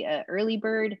be an early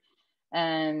bird,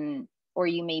 or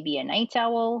you may be a night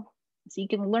owl. So you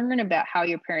can learn about how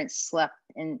your parents slept,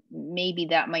 and maybe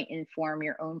that might inform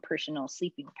your own personal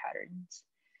sleeping patterns.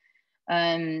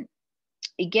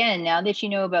 Again, now that you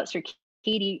know about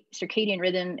circadian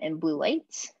rhythm and blue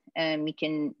light, we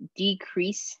can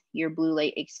decrease your blue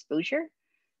light exposure.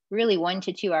 Really 1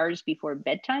 to 2 hours before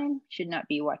bedtime. Should not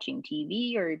be watching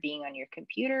TV or being on your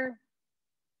computer,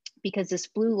 because this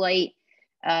blue light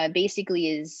basically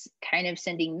is kind of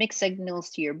sending mixed signals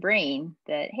to your brain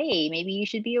that, hey, maybe you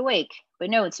should be awake. But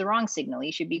no, it's the wrong signal.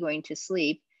 You should be going to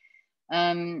sleep.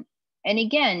 And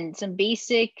again, some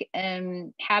basic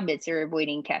habits are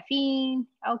avoiding caffeine,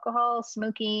 alcohol,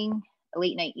 smoking,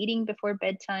 late night eating before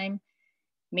bedtime,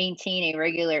 maintain a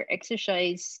regular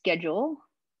exercise schedule.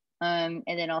 And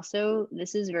then also,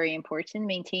 this is very important,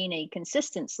 maintain a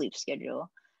consistent sleep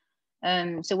schedule.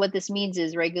 So what this means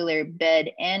is regular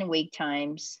bed and wake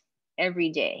times every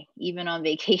day, even on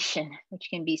vacation, which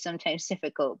can be sometimes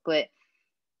difficult, but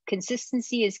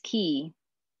consistency is key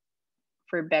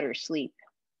for better sleep.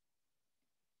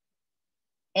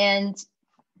 And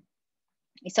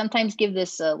I sometimes give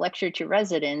this lecture to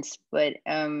residents, but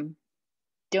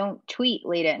don't tweet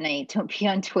late at night. Don't be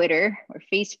on Twitter or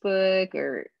Facebook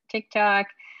or TikTok.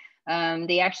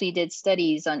 They actually did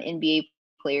studies on NBA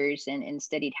players and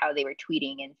studied how they were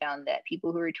tweeting, and found that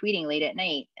people who were tweeting late at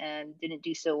night didn't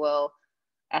do so well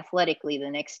athletically the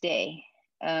next day.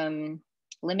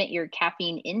 Limit your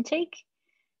caffeine intake.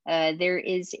 There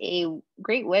is a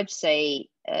great website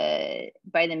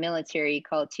by the military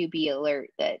called To Be Alert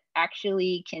that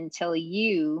actually can tell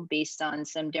you, based on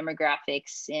some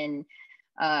demographics and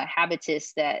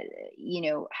habitus, that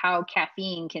how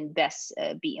caffeine can best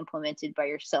be implemented by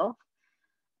yourself.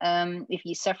 If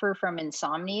you suffer from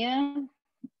insomnia,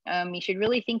 you should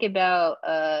really think about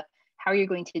how you're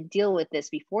going to deal with this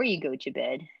before you go to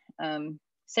bed.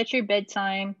 Set your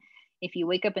bedtime. If you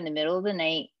wake up in the middle of the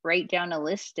night, write down a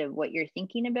list of what you're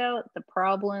thinking about, the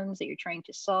problems that you're trying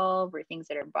to solve, or things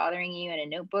that are bothering you in a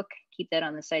notebook. Keep that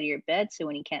on the side of your bed, so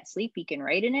when you can't sleep, you can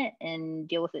write in it and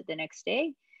deal with it the next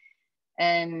day.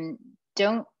 And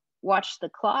don't watch the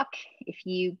clock if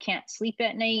you can't sleep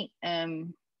at night.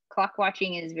 Clock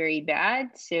watching is very bad,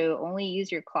 so only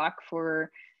use your clock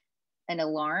for an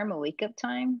alarm, a wake up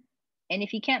time. And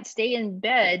if you can't stay in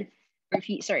bed, or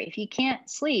if you can't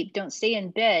sleep, don't stay in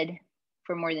bed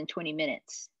for more than 20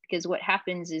 minutes. Because what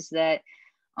happens is that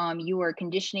you are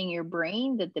conditioning your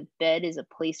brain that the bed is a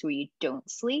place where you don't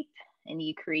sleep, and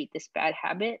you create this bad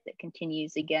habit that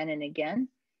continues again and again.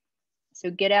 So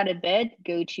get out of bed,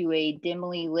 go to a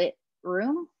dimly lit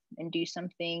room, and do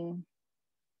something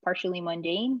partially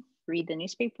mundane. Read the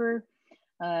newspaper,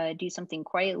 do something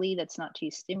quietly that's not too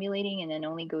stimulating, and then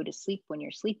only go to sleep when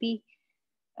you're sleepy.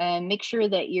 Make sure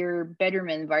that your bedroom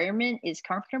environment is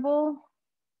comfortable.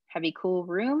 Have a cool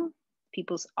room.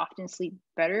 People often sleep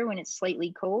better when it's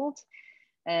slightly cold.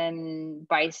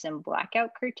 Buy some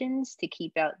blackout curtains to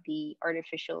keep out the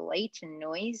artificial light and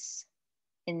noise.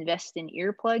 Invest in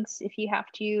earplugs if you have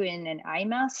to, and an eye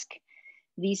mask.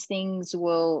 These things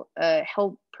will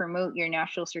help promote your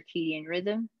natural circadian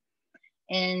rhythm.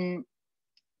 And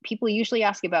people usually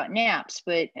ask about naps,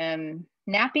 but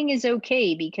napping is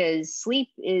okay, because sleep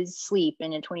is sleep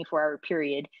in a 24-hour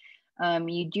period.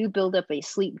 You do build up a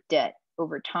sleep debt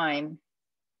over time.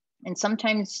 And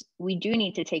sometimes we do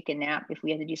need to take a nap if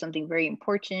we have to do something very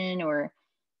important, or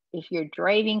if you're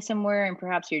driving somewhere and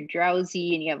perhaps you're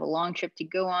drowsy and you have a long trip to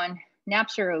go on.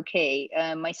 Naps are okay.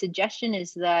 My suggestion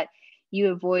is that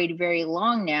you avoid very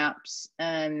long naps.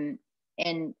 And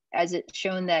as it's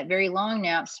shown that very long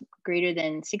naps greater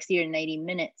than 60 or 90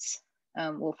 minutes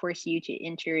will force you to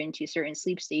enter into certain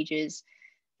sleep stages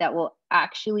that will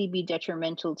actually be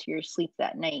detrimental to your sleep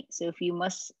that night. So if you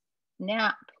must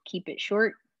nap, keep it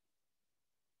short.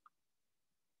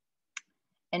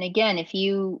 And again, if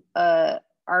you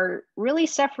are really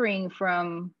suffering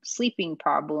from sleeping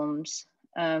problems,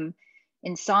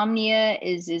 insomnia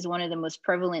is one of the most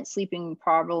prevalent sleeping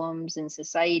problems in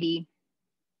society.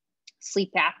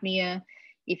 Sleep apnea,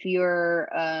 if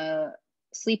you're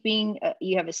sleeping,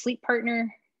 you have a sleep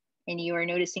partner and you are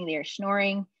noticing they are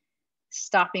snoring,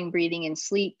 stopping breathing in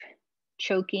sleep,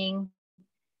 choking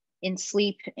in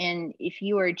sleep, and if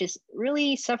you are just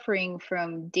really suffering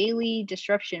from daily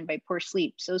disruption by poor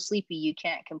sleep, so sleepy you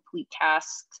can't complete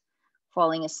tasks,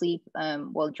 falling asleep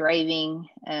while driving,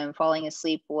 falling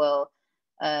asleep while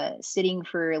sitting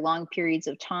for long periods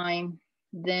of time,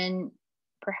 then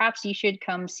perhaps you should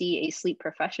come see a sleep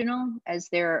professional, as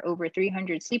there are over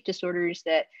 300 sleep disorders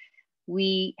that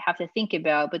we have to think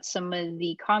about. But some of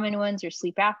the common ones are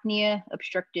sleep apnea,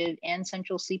 obstructive and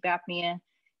central sleep apnea,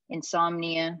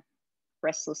 insomnia,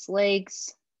 restless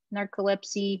legs,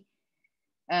 narcolepsy.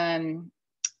 And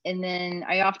then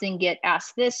I often get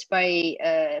asked this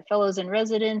by fellows and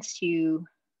residents who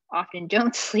often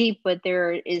don't sleep, but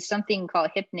there is something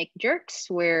called hypnic jerks,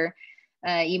 where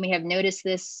you may have noticed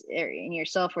this in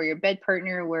yourself or your bed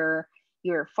partner, where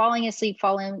you're falling asleep,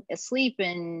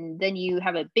 and then you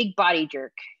have a big body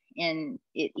jerk, and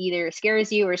it either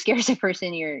scares you or scares the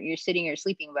person you're sitting or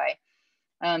sleeping by.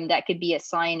 That could be a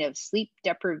sign of sleep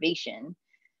deprivation.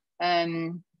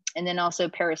 And then also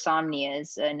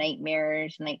parasomnias,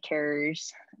 nightmares, night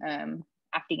terrors,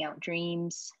 acting out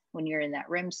dreams when you're in that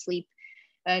REM sleep.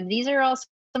 These are all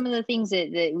some of the things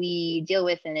that we deal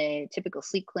with in a typical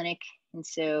sleep clinic. And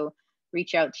so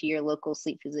reach out to your local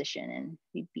sleep physician and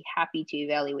we'd be happy to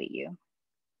evaluate you.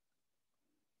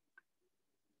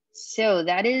 So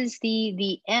that is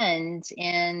the end.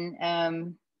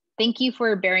 And thank you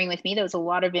for bearing with me. That was a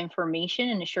lot of information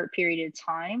in a short period of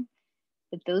time.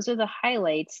 But those are the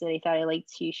highlights that I thought I'd like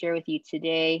to share with you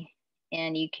today.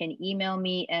 And you can email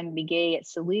me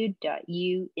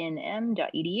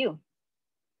mbigay@salud.unm.edu.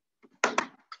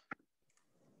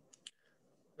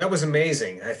 That was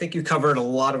amazing. I think you covered a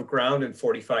lot of ground in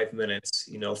 45 minutes,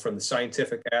 you know, from the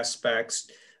scientific aspects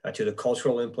to the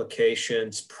cultural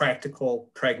implications,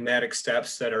 practical, pragmatic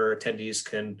steps that our attendees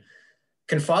can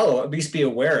follow, at least be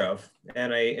aware of.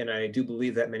 And I do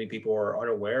believe that many people are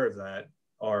unaware of that.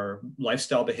 Our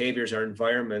lifestyle behaviors, our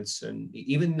environments, and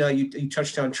even you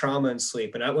touched on trauma and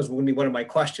sleep. And that was going to be one of my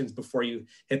questions before you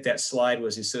hit that slide,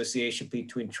 was the association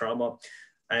between trauma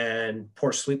and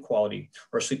poor sleep quality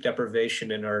or sleep deprivation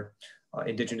in our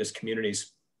indigenous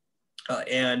communities.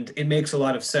 And it makes a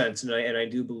lot of sense. And I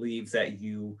do believe that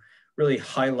you really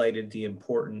highlighted the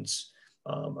importance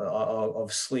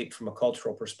of sleep from a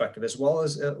cultural perspective, as well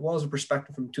as a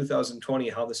perspective from 2020,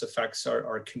 how this affects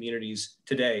our communities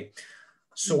today.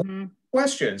 So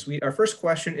questions, our first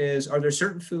question is, are there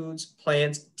certain foods,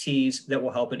 plants, teas that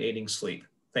will help in aiding sleep?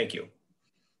 Thank you.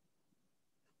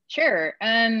 Sure.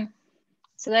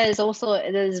 So that is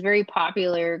a very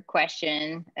popular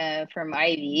question from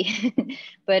Ivy.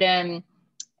 But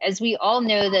as we all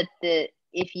know, that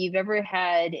if you've ever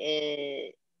had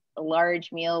a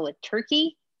large meal with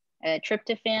turkey,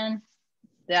 tryptophan,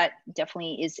 that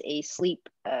definitely is a sleep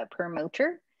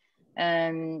promoter.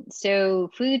 So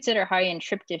foods that are high in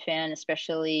tryptophan,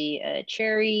 especially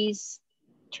cherries,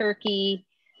 turkey,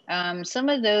 some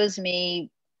of those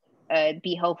may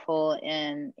be helpful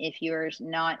if you're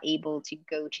not able to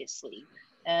go to sleep.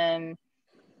 There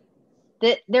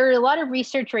are a lot of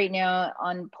research right now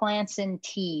on plants and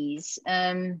teas.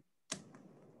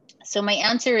 So my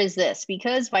answer is this: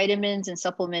 because vitamins and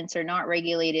supplements are not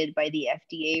regulated by the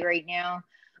FDA right now,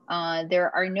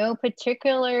 there are no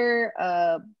particular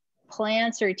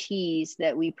plants or teas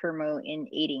that we promote in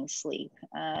aiding sleep.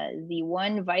 The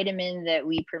one vitamin that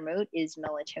we promote is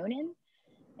melatonin.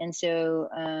 And so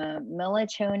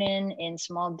melatonin in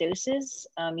small doses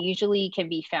usually can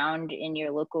be found in your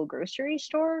local grocery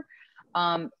store.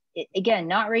 Again,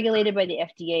 not regulated by the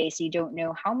FDA, so you don't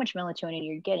know how much melatonin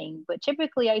you're getting. But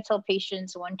typically I tell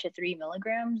patients 1 to 3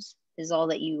 milligrams is all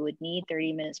that you would need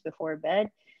 30 minutes before bed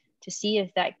to see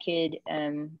if that could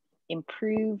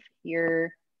improve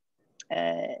your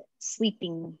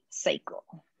sleeping cycle.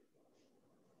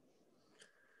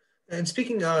 And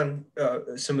speaking on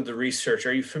some of the research,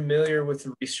 are you familiar with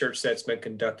the research that's been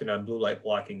conducted on blue light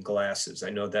blocking glasses? I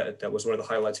know that was one of the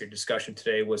highlights of your discussion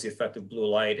today, was the effect of blue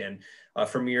light. And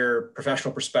from your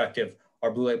professional perspective,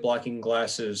 are blue light blocking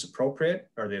glasses appropriate?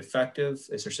 Are they effective?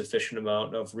 Is there sufficient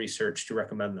amount of research to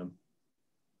recommend them?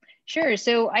 Sure.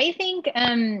 So I think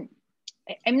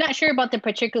I'm not sure about the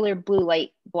particular blue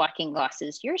light blocking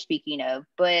glasses you're speaking of,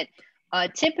 but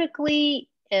typically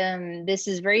this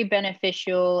is very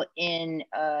beneficial in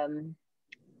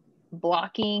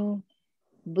blocking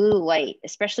blue light,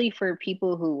 especially for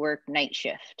people who work night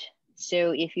shift.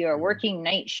 So if you are working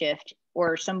night shift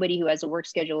or somebody who has a work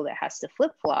schedule that has to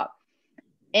flip-flop,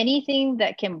 anything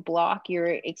that can block your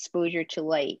exposure to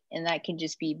light, and that can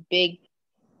just be big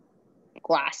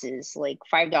glasses, like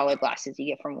 $5 glasses you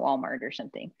get from Walmart or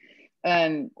something,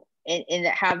 and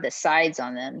that have the sides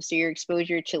on them, so your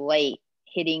exposure to light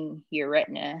hitting your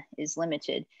retina is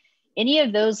limited. Any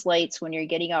of those lights, when you're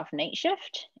getting off night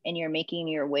shift and you're making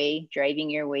your way, driving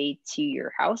your way to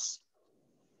your house,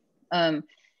 and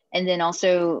then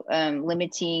also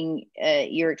limiting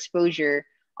your exposure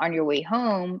on your way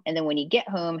home, and then when you get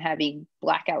home having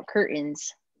blackout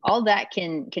curtains, all that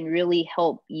can really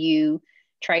help you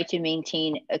try to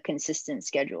maintain a consistent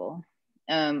schedule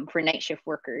for night shift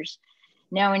workers.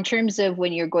 Now, in terms of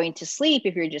when you're going to sleep,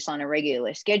 if you're just on a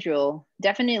regular schedule,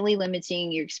 definitely limiting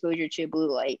your exposure to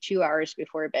blue light 2 hours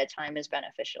before bedtime is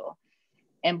beneficial.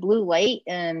 And blue light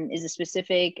is a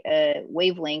specific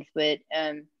wavelength, but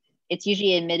it's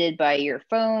usually emitted by your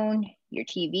phone, your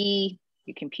TV,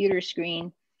 your computer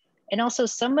screen, and also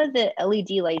some of the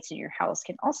LED lights in your house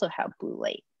can also have blue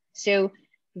light. So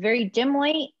very dim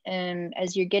light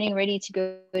as you're getting ready to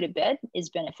go to bed is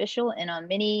beneficial. And on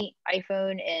many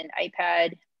iPhone and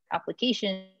iPad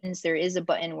applications, there is a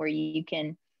button where you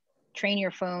can train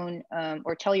your phone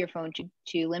or tell your phone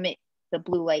to limit the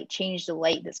blue light, change the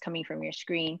light that's coming from your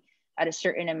screen at a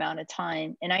certain amount of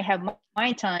time. And I have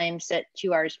my time set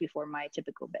 2 hours before my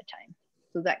typical bedtime.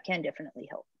 So that can definitely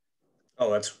help. Oh,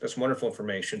 that's wonderful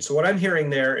information. So what I'm hearing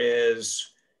there is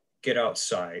get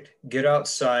outside,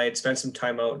 spend some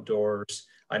time outdoors.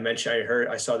 I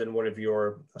saw that in one of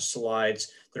your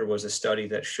slides, there was a study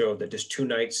that showed that just 2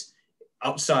 nights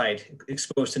outside,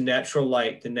 exposed to natural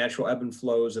light, the natural ebb and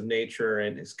flows of nature,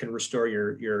 and it can restore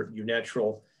your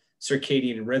natural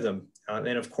circadian rhythm. And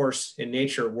of course, in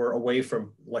nature, we're away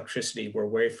from electricity. We're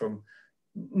away from,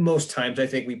 most times, I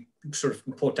think we sort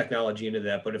of pull technology into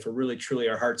that. But if we're really truly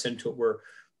our heart's into it,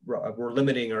 we're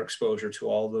limiting our exposure to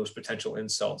all those potential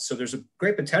insults. So there's a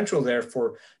great potential there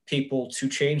for people to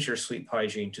change their sleep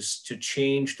hygiene, to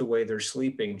change the way they're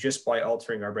sleeping just by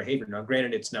altering our behavior. Now,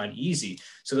 granted, it's not easy.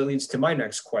 So that leads to my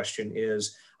next question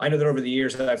is, I know that over the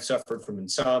years that I've suffered from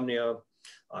insomnia.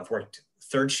 I've worked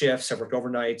third shifts, I've worked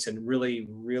overnights, and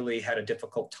really had a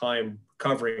difficult time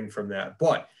recovering from that.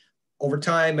 But over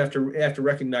time, after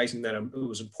recognizing that it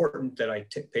was important that I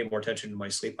pay more attention to my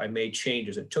sleep, I made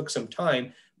changes. It took some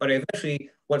time, but I eventually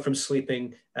went from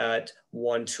sleeping at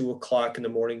 1, 2 o'clock in the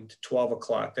morning to 12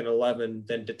 o'clock, then 11,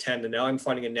 then to 10. And now I'm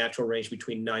finding a natural range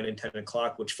between 9 and 10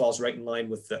 o'clock, which falls right in line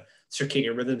with the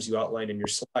circadian rhythms you outlined in your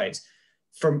slides.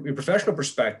 From your professional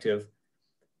perspective,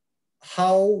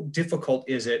 how difficult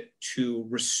is it to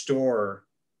restore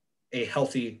a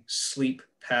healthy sleep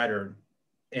pattern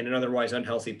in an otherwise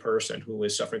unhealthy person who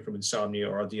is suffering from insomnia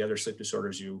or the other sleep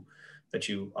disorders that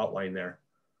you outline there?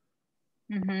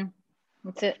 Mm-hmm.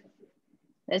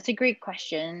 That's a great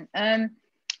question.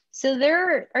 So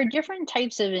there are different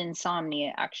types of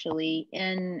insomnia, actually,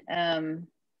 and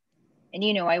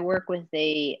you know, I work with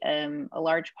a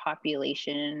large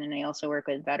population, and I also work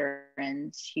with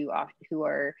veterans who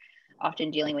are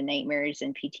often dealing with nightmares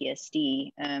and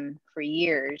PTSD for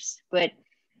years. But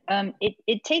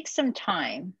it takes some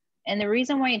time. And the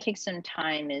reason why it takes some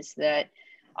time is that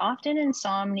often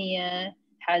insomnia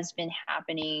has been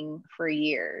happening for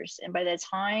years. And by the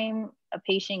time a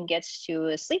patient gets to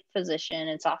a sleep physician,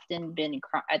 it's often been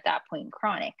at that point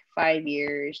chronic, 5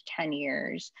 years, 10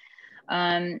 years.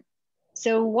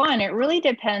 So one, it really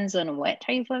depends on what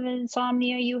type of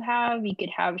insomnia you have. You could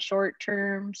have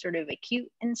short-term, sort of acute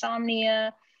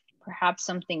insomnia. Perhaps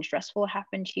something stressful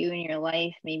happened to you in your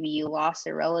life. Maybe you lost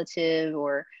a relative,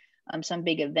 or some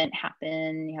big event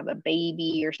happened, you have a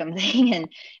baby or something,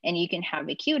 and you can have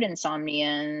acute insomnia,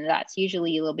 and that's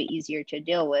usually a little bit easier to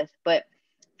deal with. But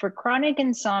for chronic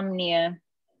insomnia,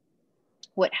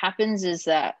 what happens is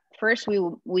that first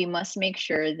we must make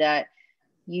sure that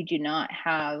you do not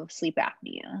have sleep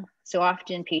apnea. So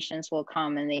often patients will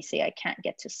come and they say, I can't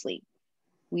get to sleep.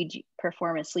 We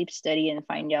perform a sleep study and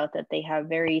find out that they have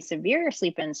very severe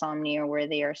sleep insomnia where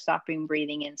they are stopping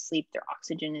breathing in sleep. Their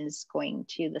oxygen is going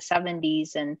to the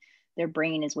 70s and their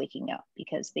brain is waking up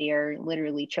because they are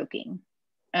literally choking.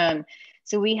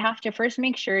 So we have to first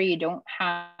make sure you don't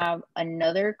have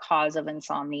another cause of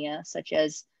insomnia, such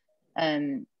as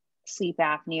sleep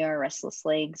apnea or restless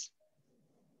legs.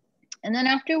 And then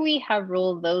after we have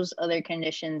ruled those other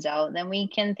conditions out, then we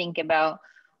can think about,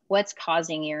 what's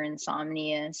causing your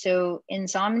insomnia. So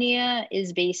insomnia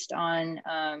is based on,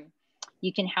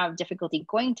 you can have difficulty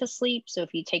going to sleep. So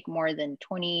if you take more than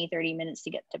 20, 30 minutes to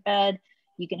get to bed,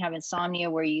 you can have insomnia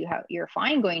where you're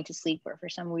fine going to sleep, but for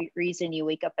some reason you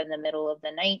wake up in the middle of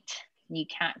the night and you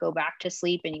can't go back to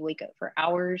sleep and you wake up for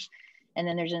hours. And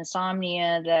then there's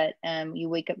insomnia that you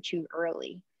wake up too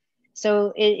early.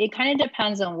 So it kind of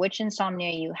depends on which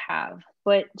insomnia you have.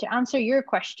 But to answer your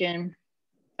question,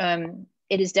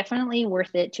 it is definitely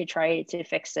worth it to try to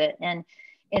fix it. And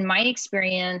in my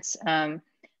experience,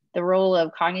 the role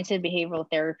of cognitive behavioral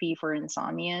therapy for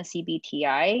insomnia,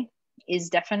 CBTI, is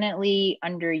definitely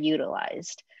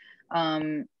underutilized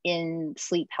in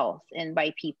sleep health and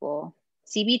by people.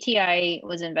 CBTI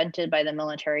was invented by the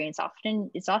military.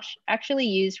 It's actually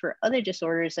used for other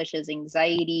disorders such as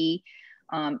anxiety,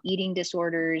 eating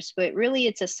disorders, but really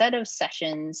it's a set of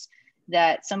sessions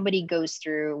that somebody goes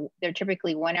through. They're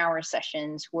typically 1-hour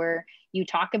sessions where you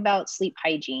talk about sleep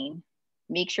hygiene,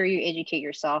 make sure you educate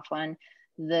yourself on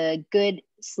the good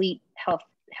sleep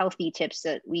healthy tips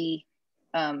that we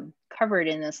covered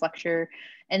in this lecture,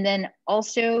 and then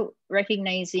also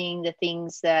recognizing the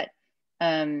things that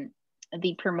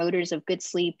the promoters of good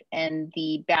sleep and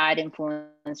the bad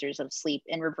influencers of sleep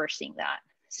and reversing that.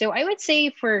 So I would say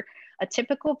for a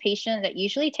typical patient, that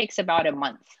usually takes about a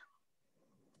month.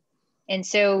 And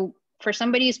so for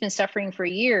somebody who's been suffering for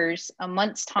years, a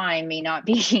month's time may not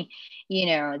be,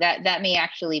 that may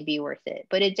actually be worth it.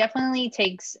 But it definitely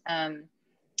takes a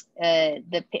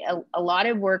lot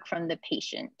of work from the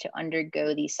patient to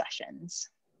undergo these sessions.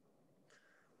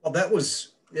 Well,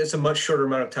 it's a much shorter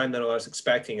amount of time than I was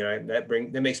expecting, and that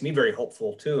makes me very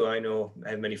hopeful too. I know I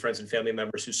have many friends and family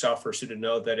members who suffer, so to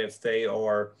know that if they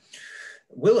are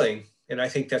willing, and I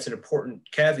think that's an important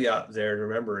caveat there to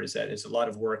remember, is that it's a lot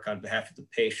of work on behalf of the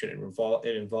patient.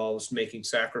 It involves making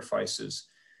sacrifices,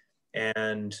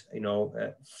 and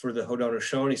for the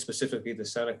Haudenosaunee, specifically the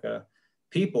Seneca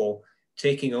people,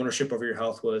 taking ownership over your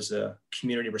health was a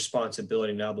community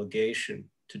responsibility and obligation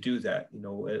to do that.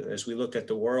 As we looked at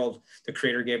the world, the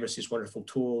Creator gave us these wonderful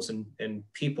tools and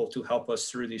people to help us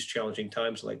through these challenging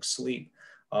times, like sleep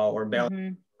or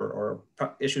balance or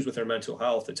issues with our mental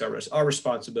health. It's our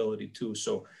responsibility too.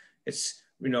 So it's,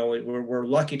 we're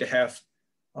lucky to have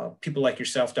people like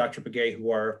yourself, Dr. Begay,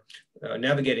 who are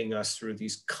navigating us through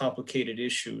these complicated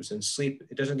issues. And sleep,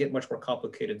 it doesn't get much more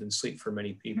complicated than sleep for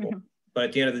many people. But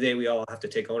at the end of the day, we all have to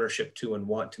take ownership too and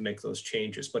want to make those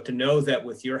changes. But to know that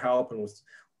with your help and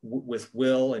with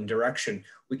will and direction,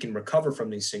 we can recover from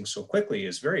these things so quickly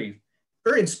is very,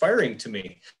 very inspiring to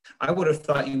me. I would have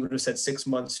thought you would have said 6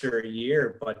 months or a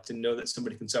year, but to know that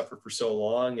somebody can suffer for so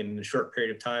long and in a short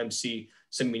period of time see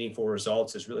some meaningful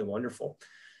results is really wonderful.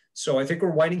 So I think we're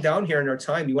winding down here in our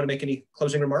time. You want to make any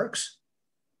closing remarks?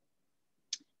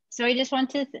 So I just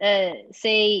want to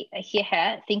say,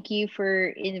 thank you for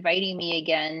inviting me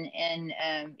again. And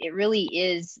it really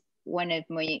is one of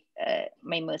my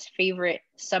most favorite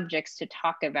subjects to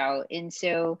talk about. And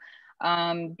so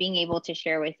being able to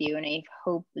share with you, and I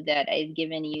hope that I've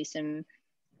given you some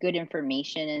good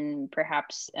information and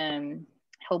perhaps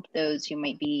help those who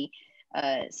might be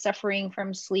suffering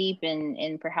from sleep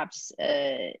and perhaps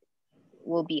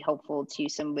will be helpful to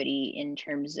somebody in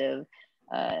terms of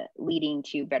leading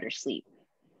to better sleep.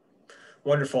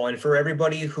 Wonderful. And for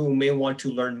everybody who may want to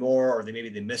learn more, or maybe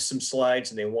they missed some slides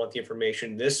and they want the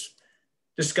information, this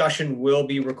discussion will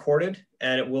be recorded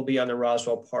and it will be on the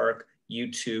Roswell Park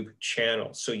YouTube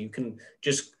channel. So you can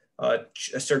just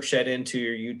search that into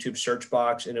your YouTube search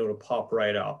box and it will pop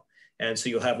right up. And so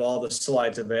you'll have all the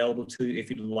slides available to you.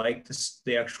 If you'd like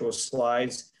the actual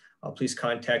slides, please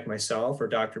contact myself or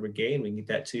Dr. Begay, and we can get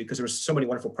that to you, because there was so many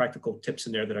wonderful practical tips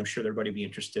in there that I'm sure everybody would be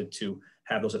interested to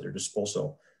have those at their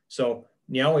disposal. So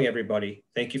Nyawi, everybody,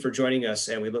 thank you for joining us,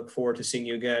 and we look forward to seeing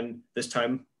you again this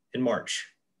time in March.